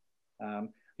on.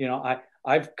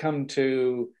 I've come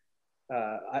to,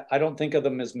 I don't think of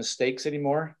them as mistakes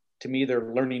anymore. To me,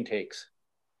 they're learning takes.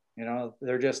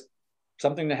 They're just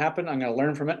something that happened. I'm going to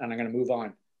learn from it and I'm going to move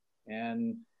on.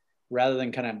 And rather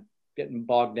than kind of getting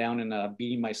bogged down in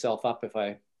beating myself up if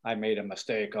I made a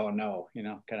mistake, oh no,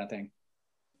 kind of thing.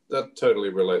 That totally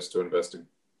relates to investing.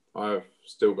 I've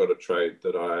still got a trade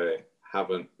that I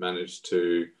haven't managed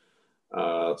to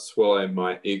swallow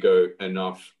my ego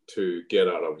enough to get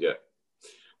out of yet.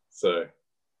 So.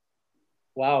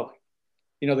 Wow.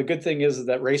 The good thing is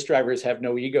that race drivers have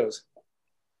no egos.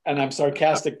 And I'm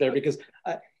sarcastic there because,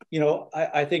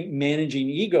 I think managing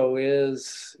ego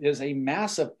is a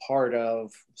massive part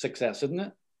of success, isn't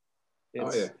it?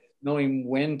 It's knowing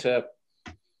when to,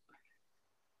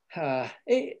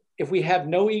 if we have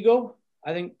no ego,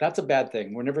 I think that's a bad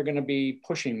thing. We're never going to be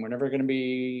pushing. We're never going to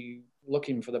be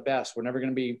looking for the best. We're never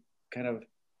going to be kind of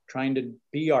trying to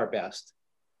be our best.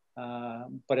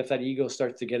 But if that ego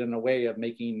starts to get in the way of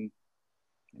making,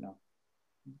 you know,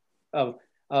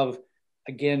 of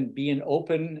again, being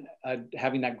open,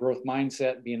 having that growth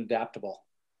mindset, being adaptable.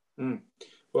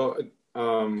 Well,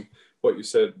 what you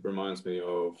said reminds me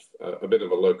of a bit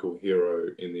of a local hero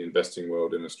in the investing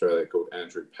world in Australia called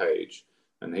Andrew Page.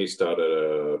 And he started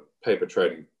a paper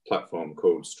trading platform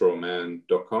called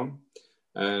strawman.com.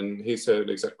 And he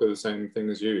said exactly the same thing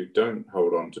as you. Don't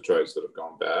hold on to trades that have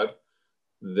gone bad.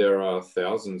 There are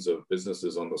thousands of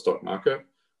businesses on the stock market.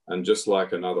 And just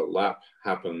like another lap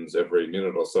happens every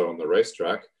minute or so on the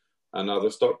racetrack,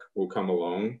 another stock will come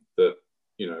along that,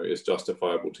 you know, is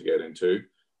justifiable to get into.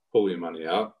 Pull your money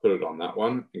out, put it on that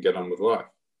one, and get on with life.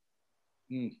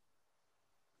 I'm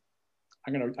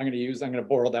gonna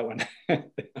borrow that one.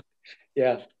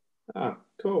 Yeah.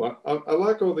 Cool. I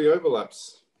like all the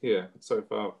overlaps here so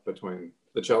far between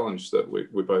the challenge that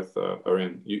we both are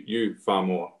in. You far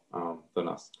more than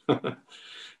us.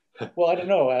 Well, I don't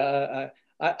know.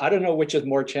 I don't know which is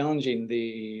more challenging,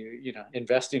 the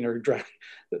investing or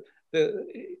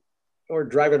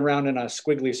driving around in a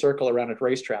squiggly circle around a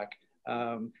racetrack.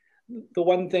 The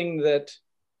one thing that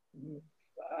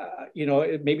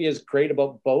it maybe is great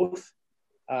about both,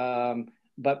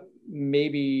 but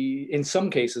maybe in some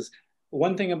cases,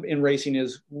 one thing in racing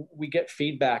is we get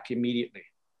feedback immediately.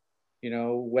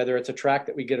 Whether it's a track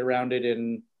that we get around it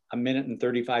in a minute and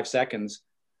 35 seconds,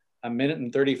 a minute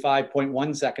and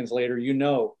 35.1 seconds later,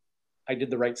 I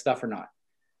did the right stuff or not.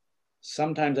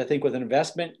 Sometimes I think with an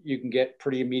investment, you can get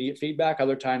pretty immediate feedback.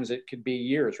 Other times it could be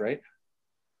years, right?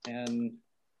 And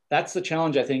that's the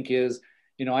challenge, I think, is,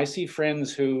 I have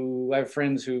friends who,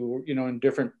 in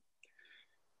different,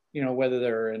 whether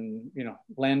they're in,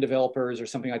 land developers or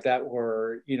something like that,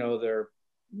 or, they're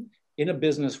in a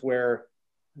business where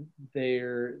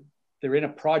they're in a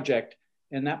project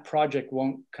and that project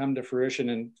won't come to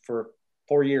fruition for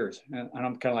 4 years. And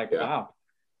I'm kind of like, wow,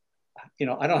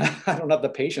 I don't have the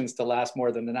patience to last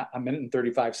more than a minute and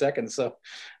 35 seconds. So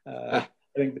I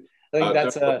think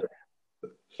that's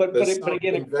but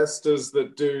again, investors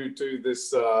that do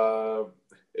this,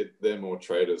 they're more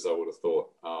traders, I would have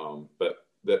thought. But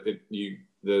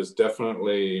there's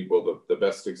definitely, the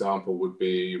best example would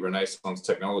be Renaissance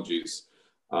Technologies.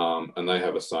 And they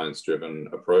have a science-driven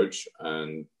approach,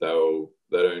 and they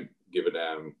don't give a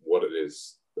damn what it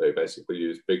is. They basically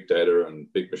use big data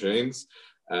and big machines,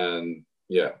 and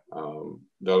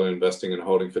value investing and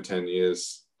holding for 10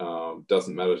 years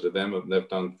doesn't matter to them. And they've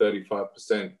done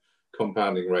 35%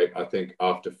 compounding rate, I think,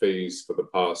 after fees for the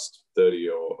past 30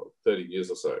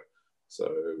 years or so. So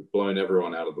blown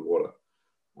everyone out of the water.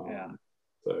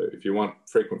 So if you want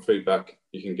frequent feedback,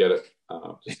 you can get it.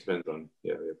 Just depends on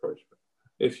the approach.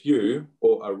 If you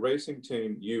or a racing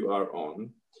team you are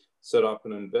on set up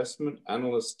an investment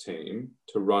analyst team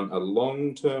to run a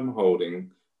long-term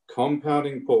holding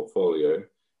compounding portfolio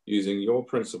using your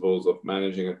principles of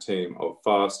managing a team of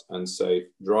fast and safe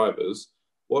drivers,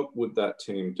 what would that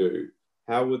team do?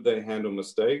 How would they handle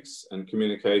mistakes and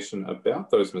communication about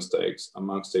those mistakes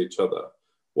amongst each other?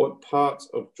 What parts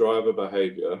of driver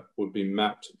behavior would be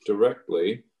mapped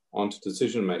directly onto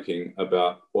decision-making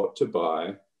about what to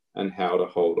buy and how to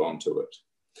hold on to it?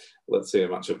 Let's see how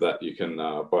much of that you can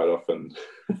bite off. And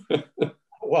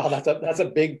well, that's a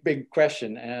big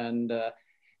question, and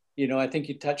I think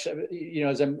you touched.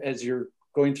 As you're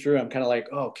going through, I'm kind of like,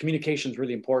 oh, communication is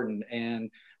really important,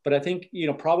 but I think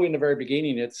probably in the very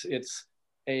beginning, it's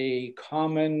a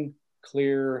common,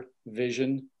 clear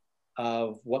vision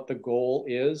of what the goal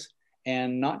is,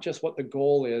 and not just what the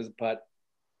goal is, but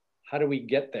how do we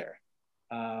get there.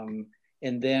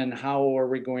 And then how are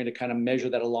we going to kind of measure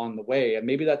that along the way? And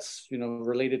maybe that's,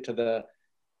 related to the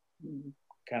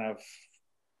kind of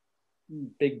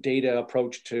big data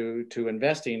approach to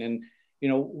investing. And,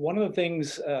 one of the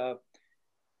things, a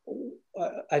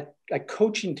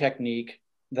coaching technique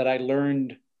that I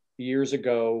learned years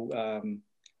ago,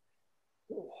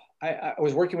 I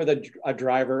was working with a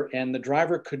driver, and the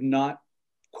driver could not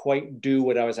quite do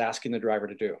what I was asking the driver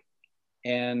to do.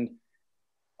 And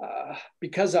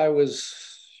because I was,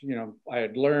 I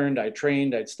had learned, I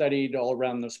trained, I'd studied all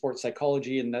around the sports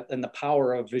psychology and the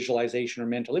power of visualization or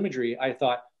mental imagery, I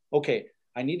thought, okay,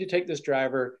 I need to take this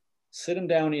driver, sit him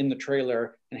down in the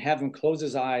trailer and have him close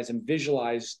his eyes and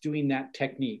visualize doing that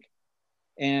technique.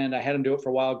 And I had him do it for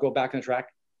a while, go back on the track,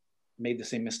 made the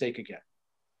same mistake again.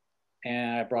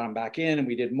 And I brought him back in and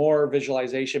we did more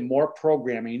visualization, more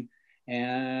programming,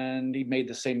 and he made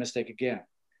the same mistake again.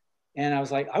 And I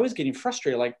was getting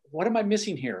frustrated. Like, what am I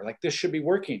missing here? Like, this should be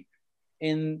working.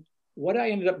 And what I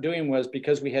ended up doing was,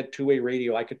 because we had two-way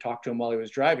radio, I could talk to him while he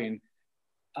was driving.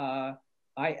 I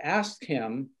asked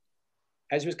him,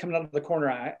 as he was coming out of the corner,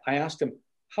 I asked him,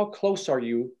 how close are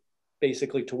you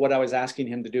basically to what I was asking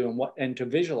him to do and to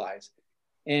visualize?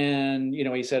 And,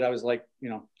 he said, I was like,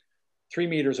 3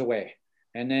 meters away,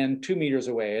 and then 2 meters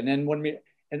away, and then 1 meter.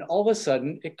 And all of a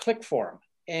sudden it clicked for him.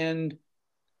 And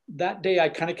that day I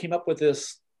kind of came up with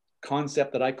this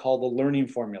concept that I call the learning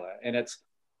formula. And it's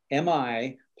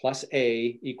MI plus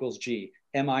A equals G.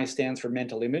 MI stands for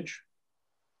mental image,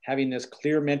 having this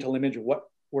clear mental image of what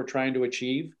we're trying to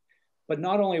achieve, but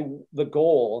not only the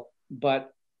goal,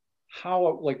 but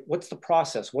how, like, what's the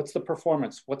process? What's the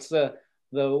performance? What's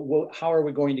how are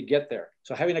we going to get there?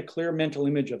 So having a clear mental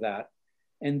image of that,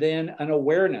 and then an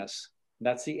awareness,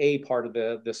 that's the A part of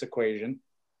this equation.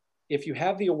 If you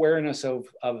have the awareness of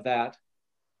that,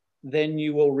 then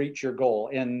you will reach your goal.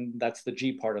 And that's the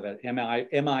G part of it.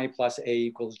 MI plus A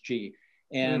equals G.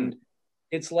 And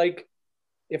it's like,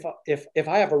 if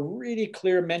I have a really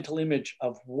clear mental image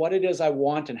of what it is I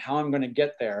want and how I'm going to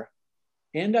get there,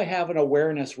 and I have an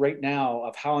awareness right now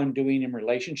of how I'm doing in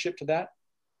relationship to that,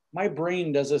 my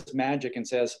brain does this magic and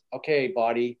says, okay,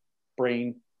 body,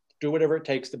 brain, do whatever it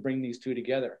takes to bring these two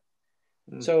together.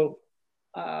 So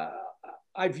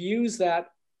I've used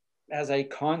that as a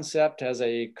concept, as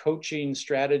a coaching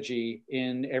strategy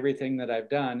in everything that I've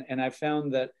done. And I've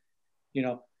found that,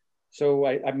 so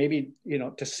I maybe,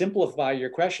 to simplify your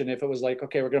question, if it was like,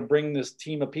 okay, we're going to bring this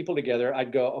team of people together,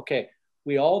 I'd go, okay,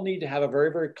 we all need to have a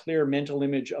very, very clear mental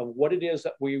image of what it is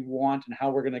that we want and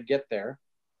how we're going to get there.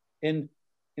 And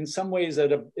in some ways,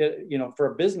 for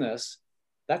a business,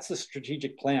 that's the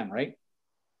strategic plan, right?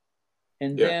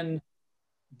 And then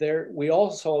we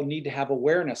also need to have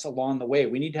awareness along the way.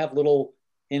 We need to have and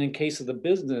in case of the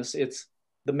business, it's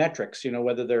the metrics,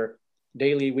 whether they're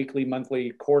daily, weekly,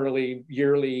 monthly, quarterly,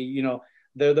 yearly,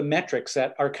 they're the metrics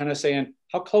that are kind of saying,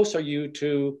 how close are you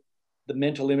to the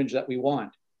mental image that we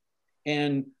want?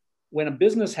 And when a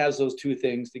business has those two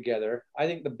things together, I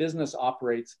think the business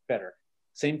operates better.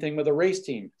 Same thing with a race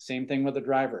team, same thing with a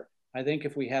driver. I think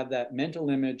if we have that mental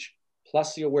image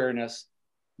plus the awareness,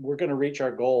 we're going to reach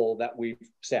our goal that we've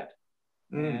set.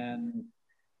 And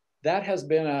that has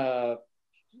been an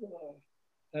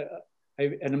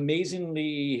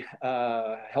amazingly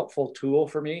helpful tool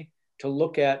for me to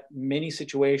look at many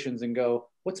situations and go,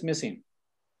 what's missing?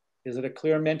 Is it a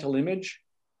clear mental image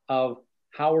of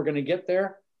how we're going to get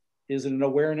there? Is it an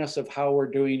awareness of how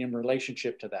we're doing in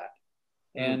relationship to that?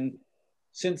 And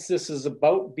since this is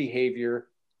about behavior,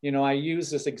 I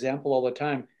use this example all the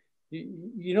time.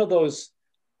 Those,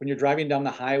 when you're driving down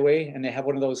the highway and they have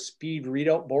one of those speed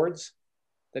readout boards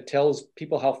that tells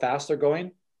people how fast they're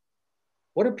going.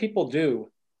 What do people do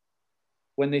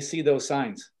when they see those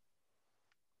signs?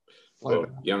 Well,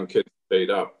 young kids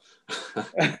speed up.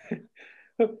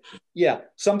 Yeah,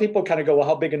 some people kind of go, well,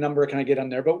 how big a number can I get on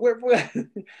there? But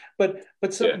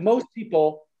most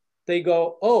people, they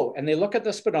go, oh, and they look at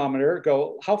the speedometer,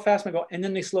 go, how fast am I going? And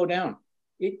then they slow down.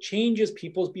 It changes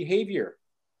people's behavior.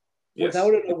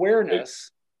 Without an awareness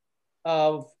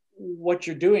of what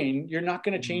you're doing, you're not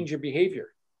going to change your behavior.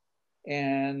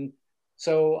 And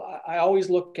so I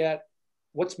always look at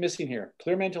what's missing here,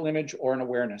 clear mental image or an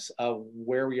awareness of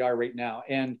where we are right now.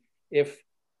 And if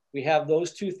we have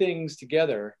those two things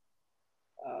together,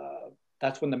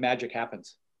 that's when the magic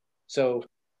happens. So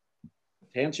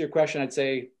to answer your question, I'd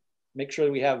say, make sure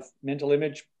that we have mental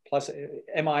image plus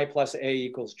MI plus A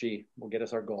equals G will get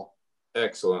us our goal.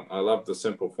 Excellent. I love the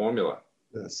simple formula.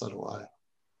 Yeah, so do I.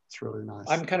 It's really nice.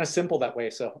 I'm kind of simple that way,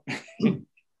 so.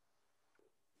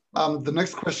 The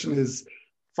next question is,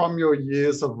 from your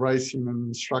years of racing and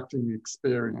instructing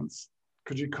experience,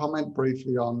 could you comment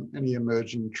briefly on any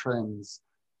emerging trends?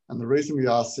 And the reason we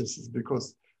ask this is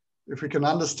because if we can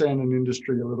understand an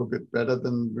industry a little bit better,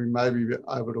 then we may be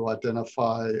able to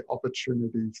identify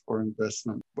opportunities for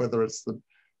investment, whether it's the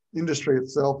industry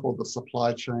itself or the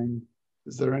supply chain.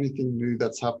 Is there anything new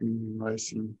that's happening in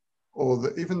racing,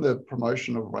 or even the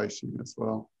promotion of racing as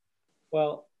well?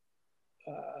 Well,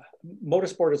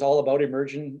 motorsport is all about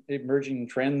emerging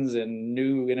trends and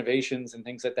new innovations and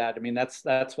things like that. I mean, that's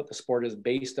what the sport is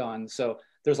based on. So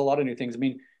there's a lot of new things. I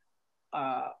mean,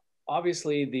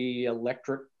 obviously the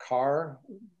electric car,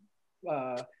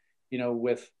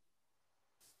 with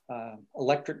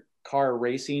electric car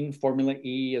racing, Formula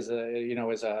E is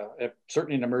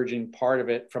certainly an emerging part of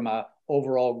it from a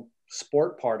overall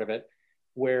sport part of it,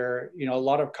 where, a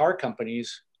lot of car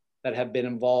companies that have been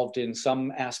involved in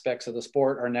some aspects of the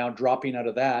sport are now dropping out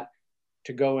of that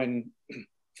to go and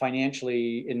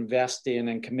financially invest in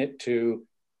and commit to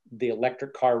the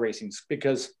electric car racing,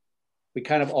 because we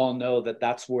kind of all know that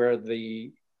that's where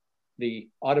the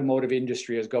automotive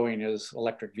industry is going, is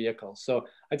electric vehicles. So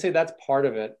I'd say that's part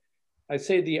of it. I'd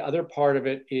say the other part of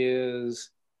it is,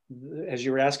 as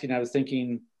you were asking, I was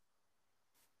thinking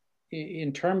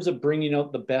in terms of bringing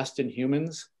out the best in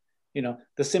humans,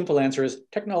 the simple answer is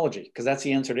technology, because that's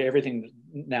the answer to everything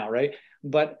now, right?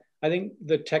 But I think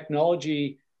the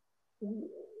technology,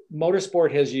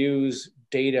 motorsport has used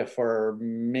data for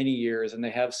many years, and they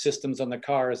have systems on the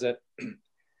cars that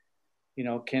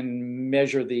can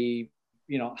measure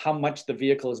how much the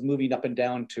vehicle is moving up and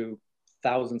down to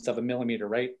thousandths of a millimeter,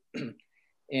 right?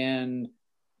 and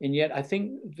yet I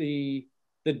think the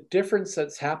difference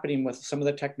that's happening with some of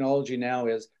the technology now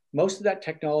is most of that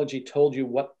technology told you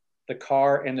what the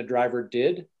car and the driver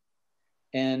did,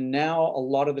 and now a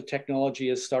lot of the technology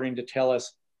is starting to tell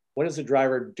us what is the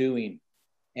driver doing.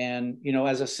 And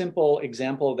as a simple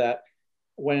example of that,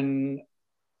 when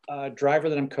a driver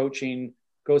that I'm coaching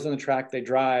goes on the track, they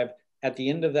drive, at the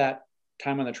end of that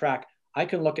time on the track, I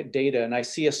can look at data and I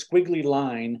see a squiggly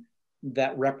line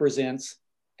that represents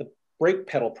the brake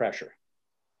pedal pressure.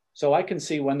 So I can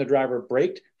see when the driver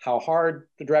braked, how hard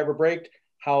the driver braked,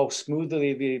 how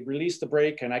smoothly they released the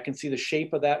brake, and I can see the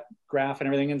shape of that graph and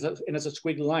everything, and it's a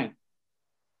squiggly line.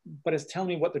 But it's telling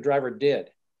me what the driver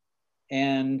did.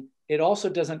 And it also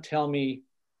doesn't tell me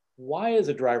why is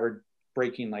a driver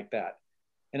braking like that.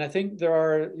 And I think there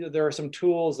are some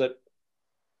tools that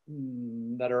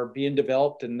are being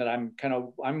developed, and that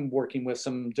I'm working with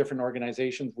some different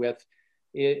organizations with,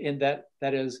 in that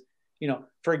is,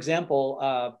 for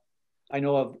example, I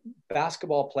know of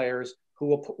basketball players who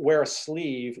will wear a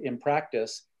sleeve in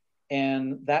practice,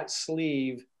 and that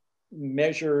sleeve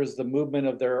measures the movement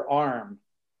of their arm.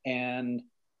 And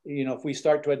if we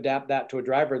start to adapt that to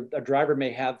a driver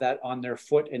may have that on their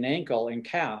foot and ankle and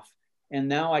calf, and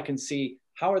now I can see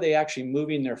how are they actually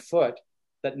moving their foot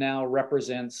that now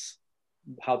represents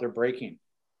how they're braking.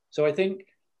 So I think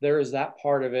there is that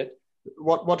part of it.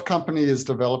 What company is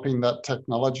developing that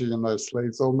technology in those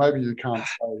sleeves? Or maybe you can't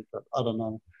say, but I don't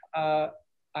know.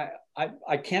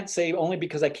 I can't say, only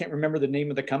because I can't remember the name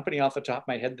of the company off the top of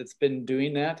my head that's been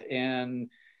doing that.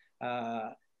 And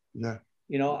yeah,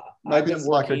 maybe it's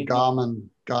like a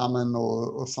Garmin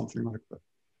or something like that.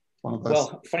 One of those.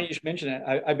 Well, funny you should mention it.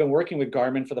 I've been working with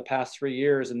Garmin for the past 3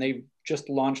 years, and they've just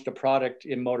launched a product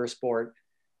in motorsport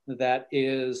that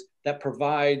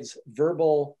provides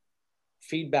verbal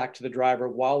feedback to the driver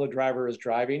while the driver is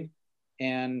driving,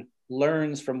 and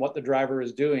learns from what the driver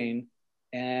is doing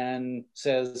and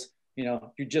says,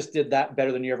 you just did that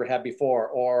better than you ever had before,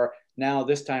 or now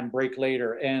this time brake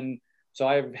later. And so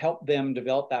I've helped them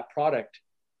develop that product.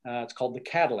 It's called the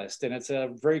Catalyst, and it's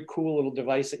a very cool little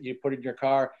device that you put in your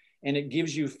car, and it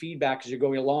gives you feedback as you're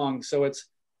going along. So it's,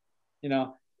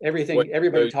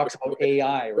 everybody talks about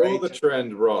AI, right? You're the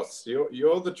trend, Ross.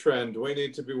 You're the trend. We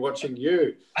need to be watching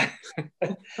you.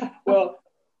 Well,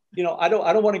 I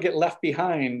don't want to get left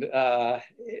behind. And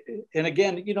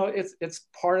again, it's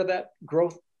part of that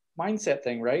growth mindset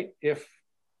thing, right? If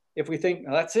we think,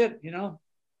 well, that's it,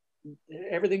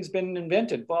 everyththing's been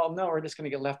invented. Well, no, we're just going to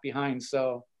get left behind.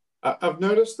 So I've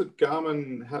noticed that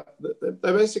Garmin,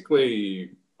 they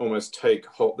basically almost take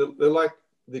hold. They're like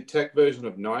the tech version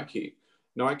of Nike.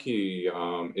 Nike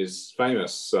is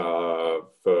famous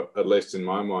for, at least in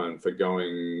my mind, for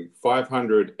going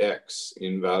 500x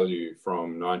in value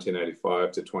from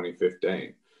 1985 to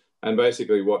 2015. And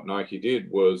basically what Nike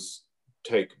did was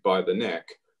take by the neck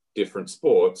different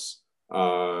sports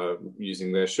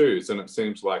using their shoes. And it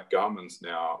seems like Garmin's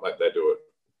now, like they do it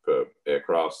for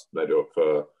aircrafts, they do it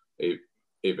for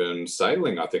even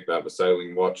sailing. I think they have a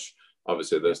sailing watch.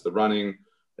 Obviously there's the running.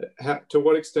 To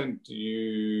what extent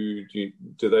do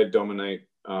they dominate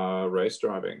race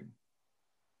driving?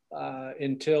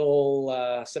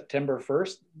 Until September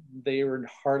 1st, they were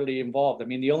hardly involved. I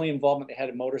mean, the only involvement they had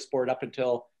in motorsport up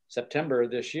until September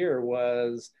this year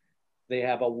was they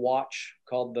have a watch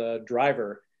called the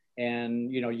Driver,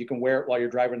 and you can wear it while you're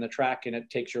driving the track, and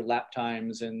it takes your lap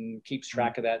times and keeps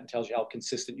track of that and tells you how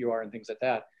consistent you are and things like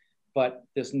that. But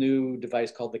this new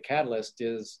device called the Catalyst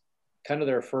is kind of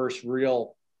their first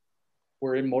real,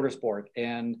 we're in motorsport.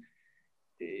 And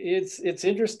it's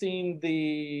interesting,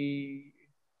 the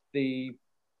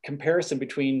comparison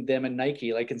between them and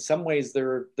Nike. Like in some ways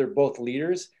they're both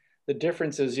leaders. The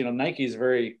difference is, Nike is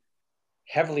very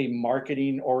heavily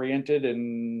marketing oriented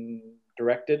and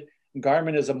directed.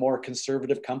 Garmin is a more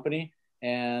conservative company,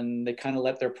 and they kind of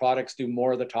let their products do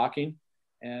more of the talking.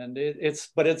 And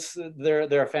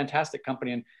they're a fantastic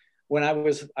company. And when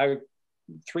I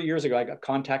 3 years ago, I got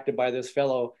contacted by this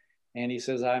fellow, and he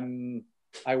says, I'm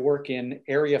I work in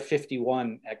Area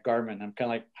 51 at Garmin. I'm kind of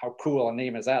like, how cool a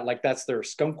name is that? Like that's their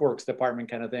skunk works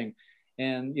department kind of thing.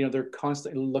 And, they're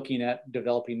constantly looking at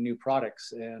developing new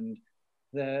products. And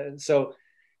so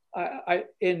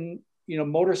in,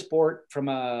 motorsport from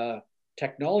a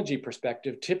technology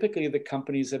perspective, typically the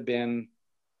companies have been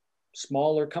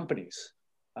smaller companies.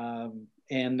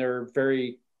 And they're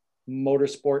very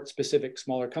motorsport specific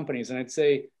smaller companies. And I'd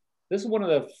say this is one of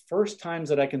the first times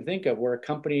that I can think of where a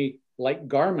company like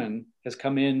Garmin has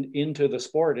come into the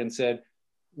sport and said,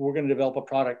 we're going to develop a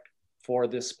product for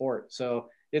this sport. So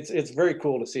it's very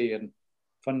cool to see and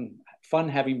fun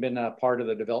having been a part of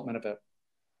the development of it.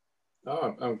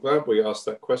 Oh, I'm glad we asked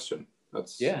that question.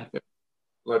 Yeah. I'd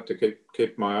like to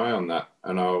keep my eye on that.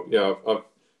 And I've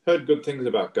heard good things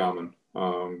about Garmin.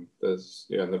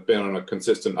 They've been on a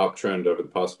consistent uptrend over the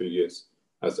past few years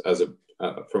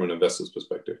from an investor's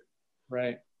perspective.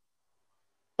 Right.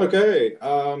 Okay.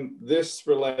 This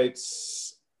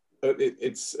relates.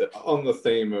 It's on the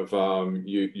theme of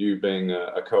you being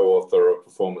a co-author of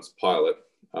Performance Pilot.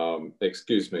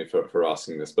 Excuse me for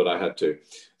asking this, but I had to.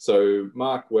 So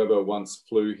Mark Webber once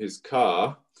flew his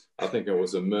car. I think it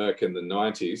was a Merc in the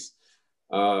 90s.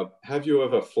 Have you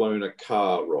ever flown a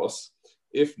car, Ross?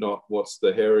 If not, what's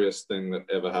the hairiest thing that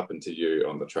ever happened to you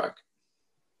on the track?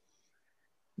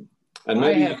 And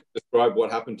maybe you can describe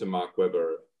what happened to Mark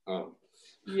Webber.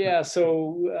 Yeah,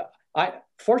 so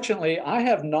fortunately I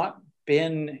have not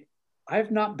been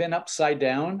upside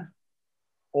down,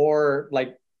 or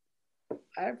like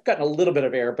I've gotten a little bit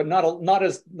of air, but not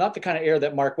the kind of air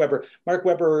that Mark Webber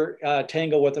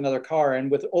tangled with another car.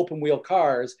 And with open wheel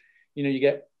cars, you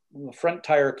get the front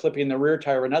tire clipping the rear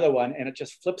tire of another one, and it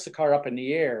just flips the car up in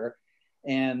the air,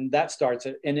 and that starts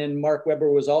it. And then Mark Webber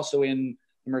was also in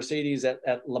the Mercedes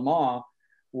at Le Mans,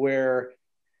 where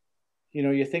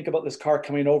you think about this car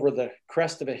coming over the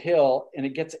crest of a hill and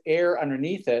it gets air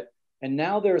underneath it, and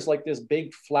now there's like this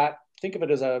big flat, think of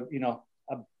it as a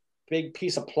big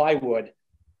piece of plywood,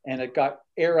 and it got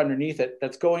air underneath it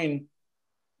that's going,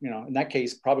 in that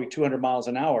case, probably 200 miles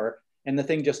an hour. And the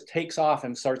thing just takes off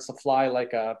and starts to fly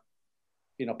like a,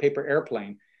 paper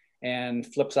airplane, and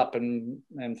flips up and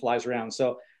flies around.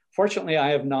 So fortunately,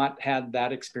 I have not had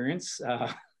that experience.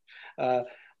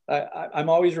 I'm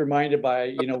always reminded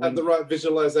by, when the right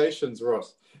visualizations,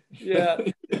 Ross. Yeah.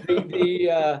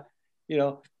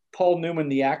 Paul Newman,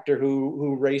 the actor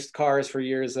who raced cars for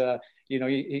years,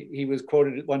 he was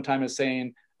quoted at one time as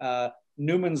saying,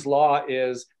 Newman's law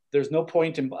is there's no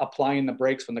point in applying the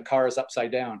brakes when the car is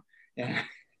upside down. And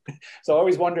so I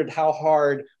always wondered how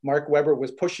hard Mark Webber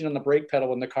was pushing on the brake pedal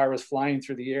when the car was flying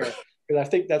through the air, because I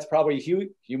think that's probably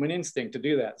human instinct to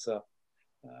do that. So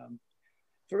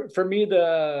for me,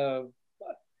 I've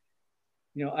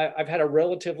had a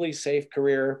relatively safe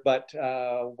career, but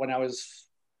when I was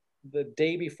the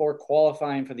day before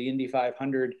qualifying for the Indy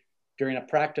 500 during a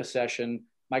practice session,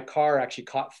 my car actually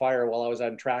caught fire while I was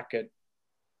on track at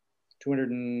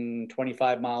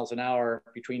 225 miles an hour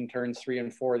between turns 3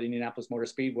 and 4 of the Indianapolis Motor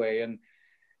Speedway. And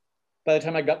by the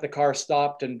time I got the car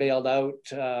stopped and bailed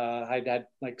out, I'd had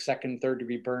like 2nd, 3rd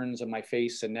degree burns on my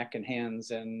face and neck and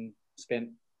hands, and spent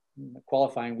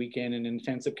qualifying weekend in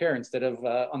intensive care instead of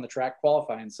on the track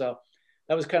qualifying. So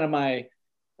that was kind of my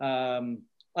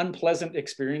unpleasant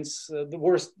experience,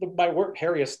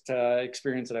 hairiest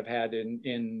experience that I've had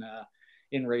in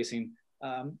racing.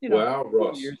 Wow,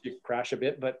 Ross. Years you crash a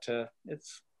bit, but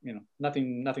it's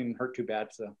nothing hurt too bad.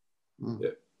 So yeah.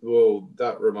 Well,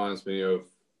 that reminds me of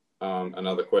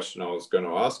another question I was going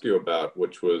to ask you about,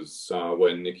 which was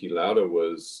when Niki Lauda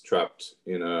was trapped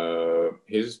in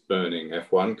his burning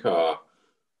F1 car,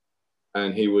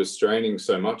 and he was straining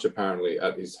so much apparently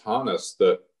at his harness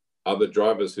that other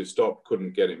drivers who stopped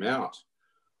couldn't get him out.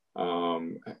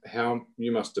 How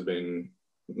you must have been,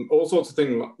 all sorts of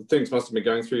things must have been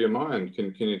going through your mind.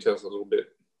 Can you tell us a little bit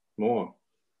more?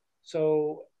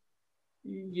 So,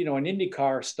 an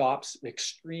IndyCar stops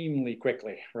extremely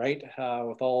quickly, right?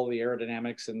 With all the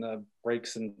aerodynamics and the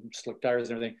brakes and slick tires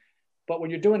and everything. But when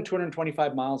you're doing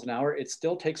 225 miles an hour, it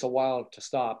still takes a while to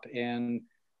stop. And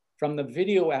from the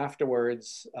video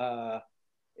afterwards,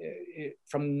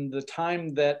 from the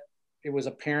time that it was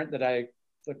apparent that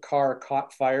the car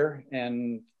caught fire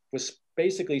and was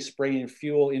basically spraying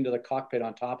fuel into the cockpit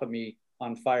on top of me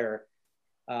on fire,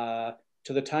 to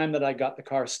the time that I got the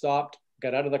car stopped,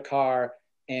 got out of the car,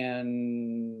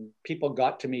 and people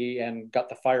got to me and got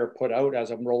the fire put out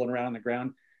as I'm rolling around on the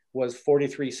ground, was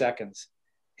 43 seconds.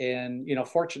 And,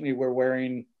 fortunately we're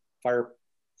wearing fire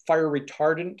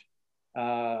retardant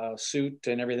suit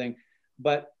and everything.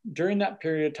 But during that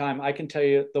period of time, I can tell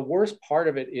you the worst part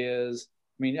of it is,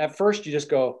 at first you just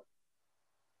go,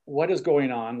 what is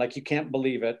going on? Like, you can't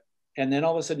believe it. And then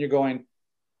all of a sudden you're going,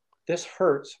 this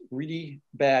hurts really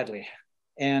badly.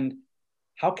 And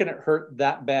how can it hurt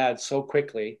that bad so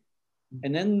quickly?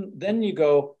 And then you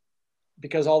go,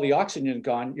 because all the oxygen is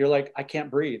gone, you're like, I can't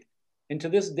breathe. And to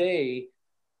this day,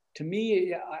 to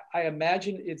me, I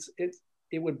imagine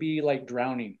it would be like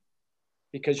drowning,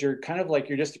 because you're kind of like,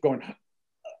 you're just going,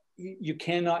 you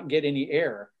cannot get any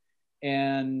air.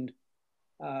 And,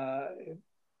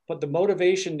 but the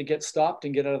motivation to get stopped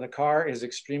and get out of the car is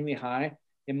extremely high.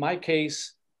 In my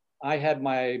case, I had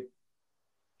my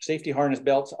safety harness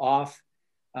belts off.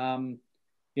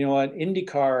 You know, an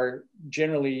IndyCar,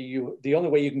 generally, the only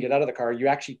way you can get out of the car, you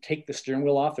actually take the steering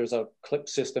wheel off. There's a clip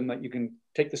system that you can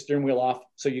take the steering wheel off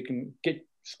so you can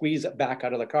squeeze it back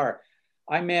out of the car.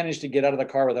 I managed to get out of the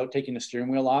car without taking the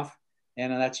steering wheel off.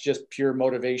 And that's just pure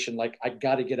motivation. Like, I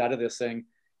got to get out of this thing.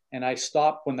 And I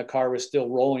stopped when the car was still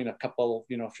rolling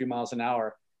a few miles an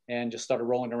hour, and just started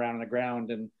rolling around on the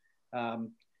ground. And,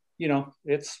 you know,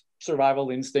 it's survival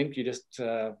instinct. You just,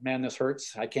 man, this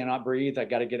hurts. I cannot breathe. I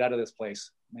got to get out of this place.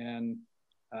 And,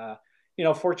 you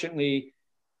know, fortunately,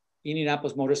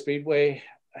 Indianapolis Motor Speedway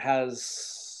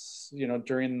has, you know,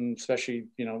 during, especially,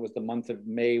 you know, it was the month of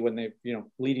May when they, you know,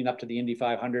 leading up to the Indy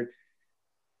 500,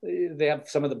 they have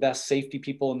some of the best safety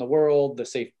people in the world,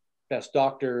 best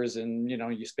doctors. And, you know,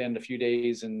 you spend a few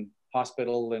days in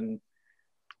hospital and,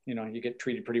 you know, you get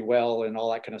treated pretty well and all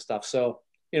that kind of stuff. So,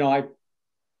 you know, I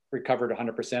recovered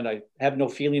 100%. I have no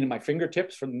feeling in my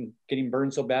fingertips from getting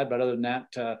burned so bad. But other than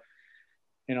that,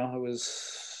 you know, it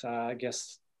was, I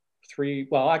guess,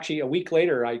 actually a week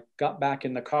later, I got back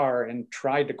in the car and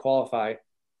tried to qualify,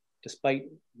 despite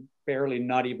barely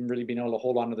not even really being able to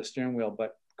hold on to the steering wheel,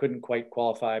 but couldn't quite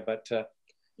qualify. But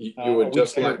you were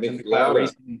just like Nicky Lauda.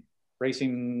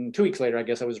 Racing 2 weeks later, I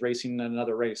guess I was racing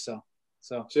another race.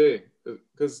 So. Gee,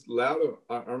 because Lauda,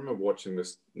 I remember watching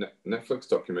this Netflix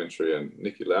documentary, and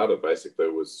Nicky Lauda basically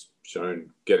was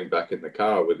shown getting back in the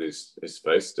car with his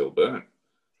face still burnt.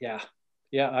 Yeah,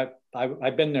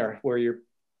 I've been there, where you're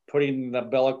putting the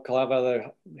balaclava,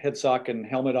 the head sock and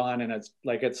helmet on, and it's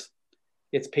like,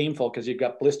 it's painful because you've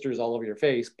got blisters all over your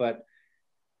face. But,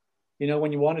 you know,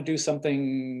 when you want to do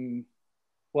something,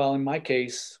 well, in my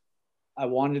case, I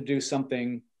wanted to do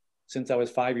something since I was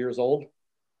 5 years old.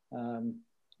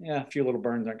 A few little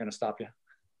burns aren't going to stop you.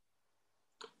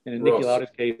 And in Nicky Lauda's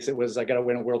case, it was, I got to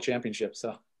win a world championship.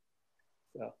 So.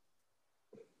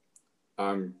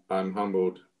 I'm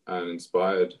humbled and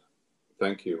inspired.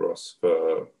 Thank you, Ross,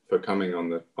 for coming on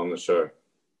the show.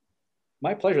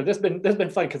 My pleasure. This has been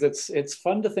fun, because it's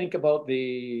fun to think about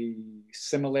the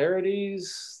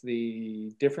similarities,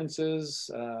 the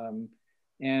differences,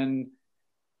 and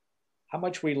how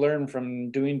much we learn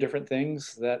from doing different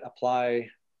things that apply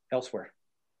elsewhere.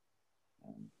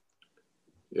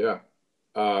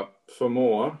 For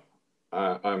more,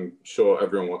 I'm sure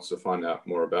everyone wants to find out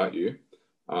more about you.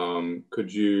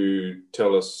 Could you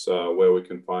tell us where we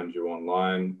can find you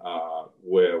online,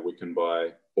 where we can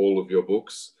buy all of your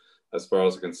books? As far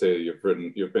as I can see,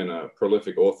 you've been a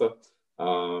prolific author.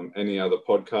 Any other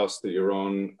podcasts that you're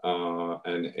on,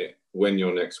 and when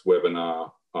your next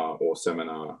webinar or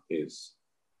seminar is?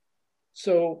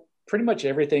 So pretty much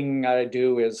everything I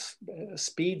do is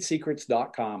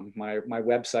speedsecrets.com, my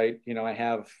website. You know, I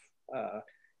have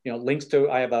you know, links to,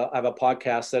 I have a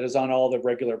podcast that is on all the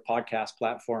regular podcast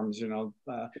platforms, you know,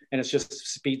 and it's just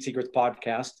Speed Secrets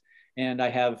Podcast. And I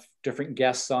have different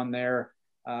guests on there.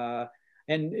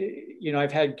 And, you know,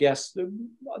 I've had guests,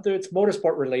 it's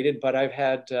motorsport related, but I've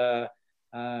had,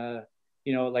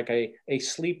 you know, like a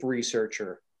sleep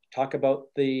researcher talk about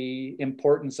the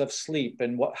importance of sleep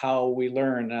and how we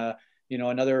learn, you know,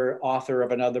 another author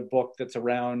of another book that's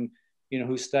around, you know,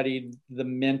 who studied the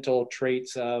mental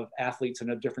traits of athletes in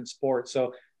a different sport.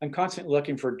 So I'm constantly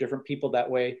looking for different people that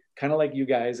way, kind of like you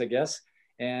guys, I guess.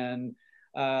 And,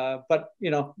 but,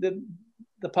 you know, the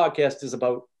podcast is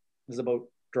about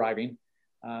driving.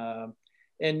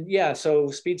 And yeah, so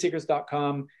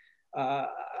speedsecrets.com.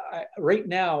 Right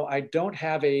now, I don't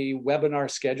have a webinar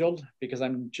scheduled, because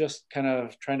I'm just kind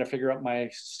of trying to figure out my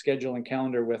schedule and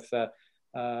calendar with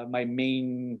my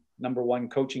main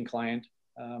 #1 coaching client,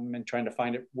 and trying to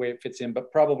find it where it fits in.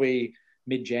 But probably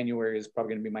mid-January is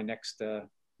probably going to be my next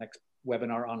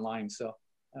webinar online. So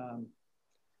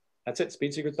that's it,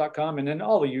 speedsecrets.com, and then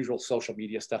all the usual social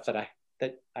media stuff that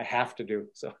I have to do.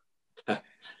 So.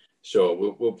 Sure,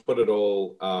 we'll put it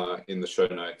all in the show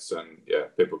notes, and yeah,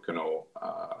 people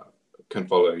can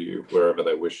follow you wherever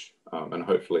they wish, and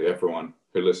hopefully everyone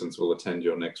who listens will attend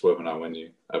your next webinar when you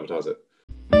advertise it.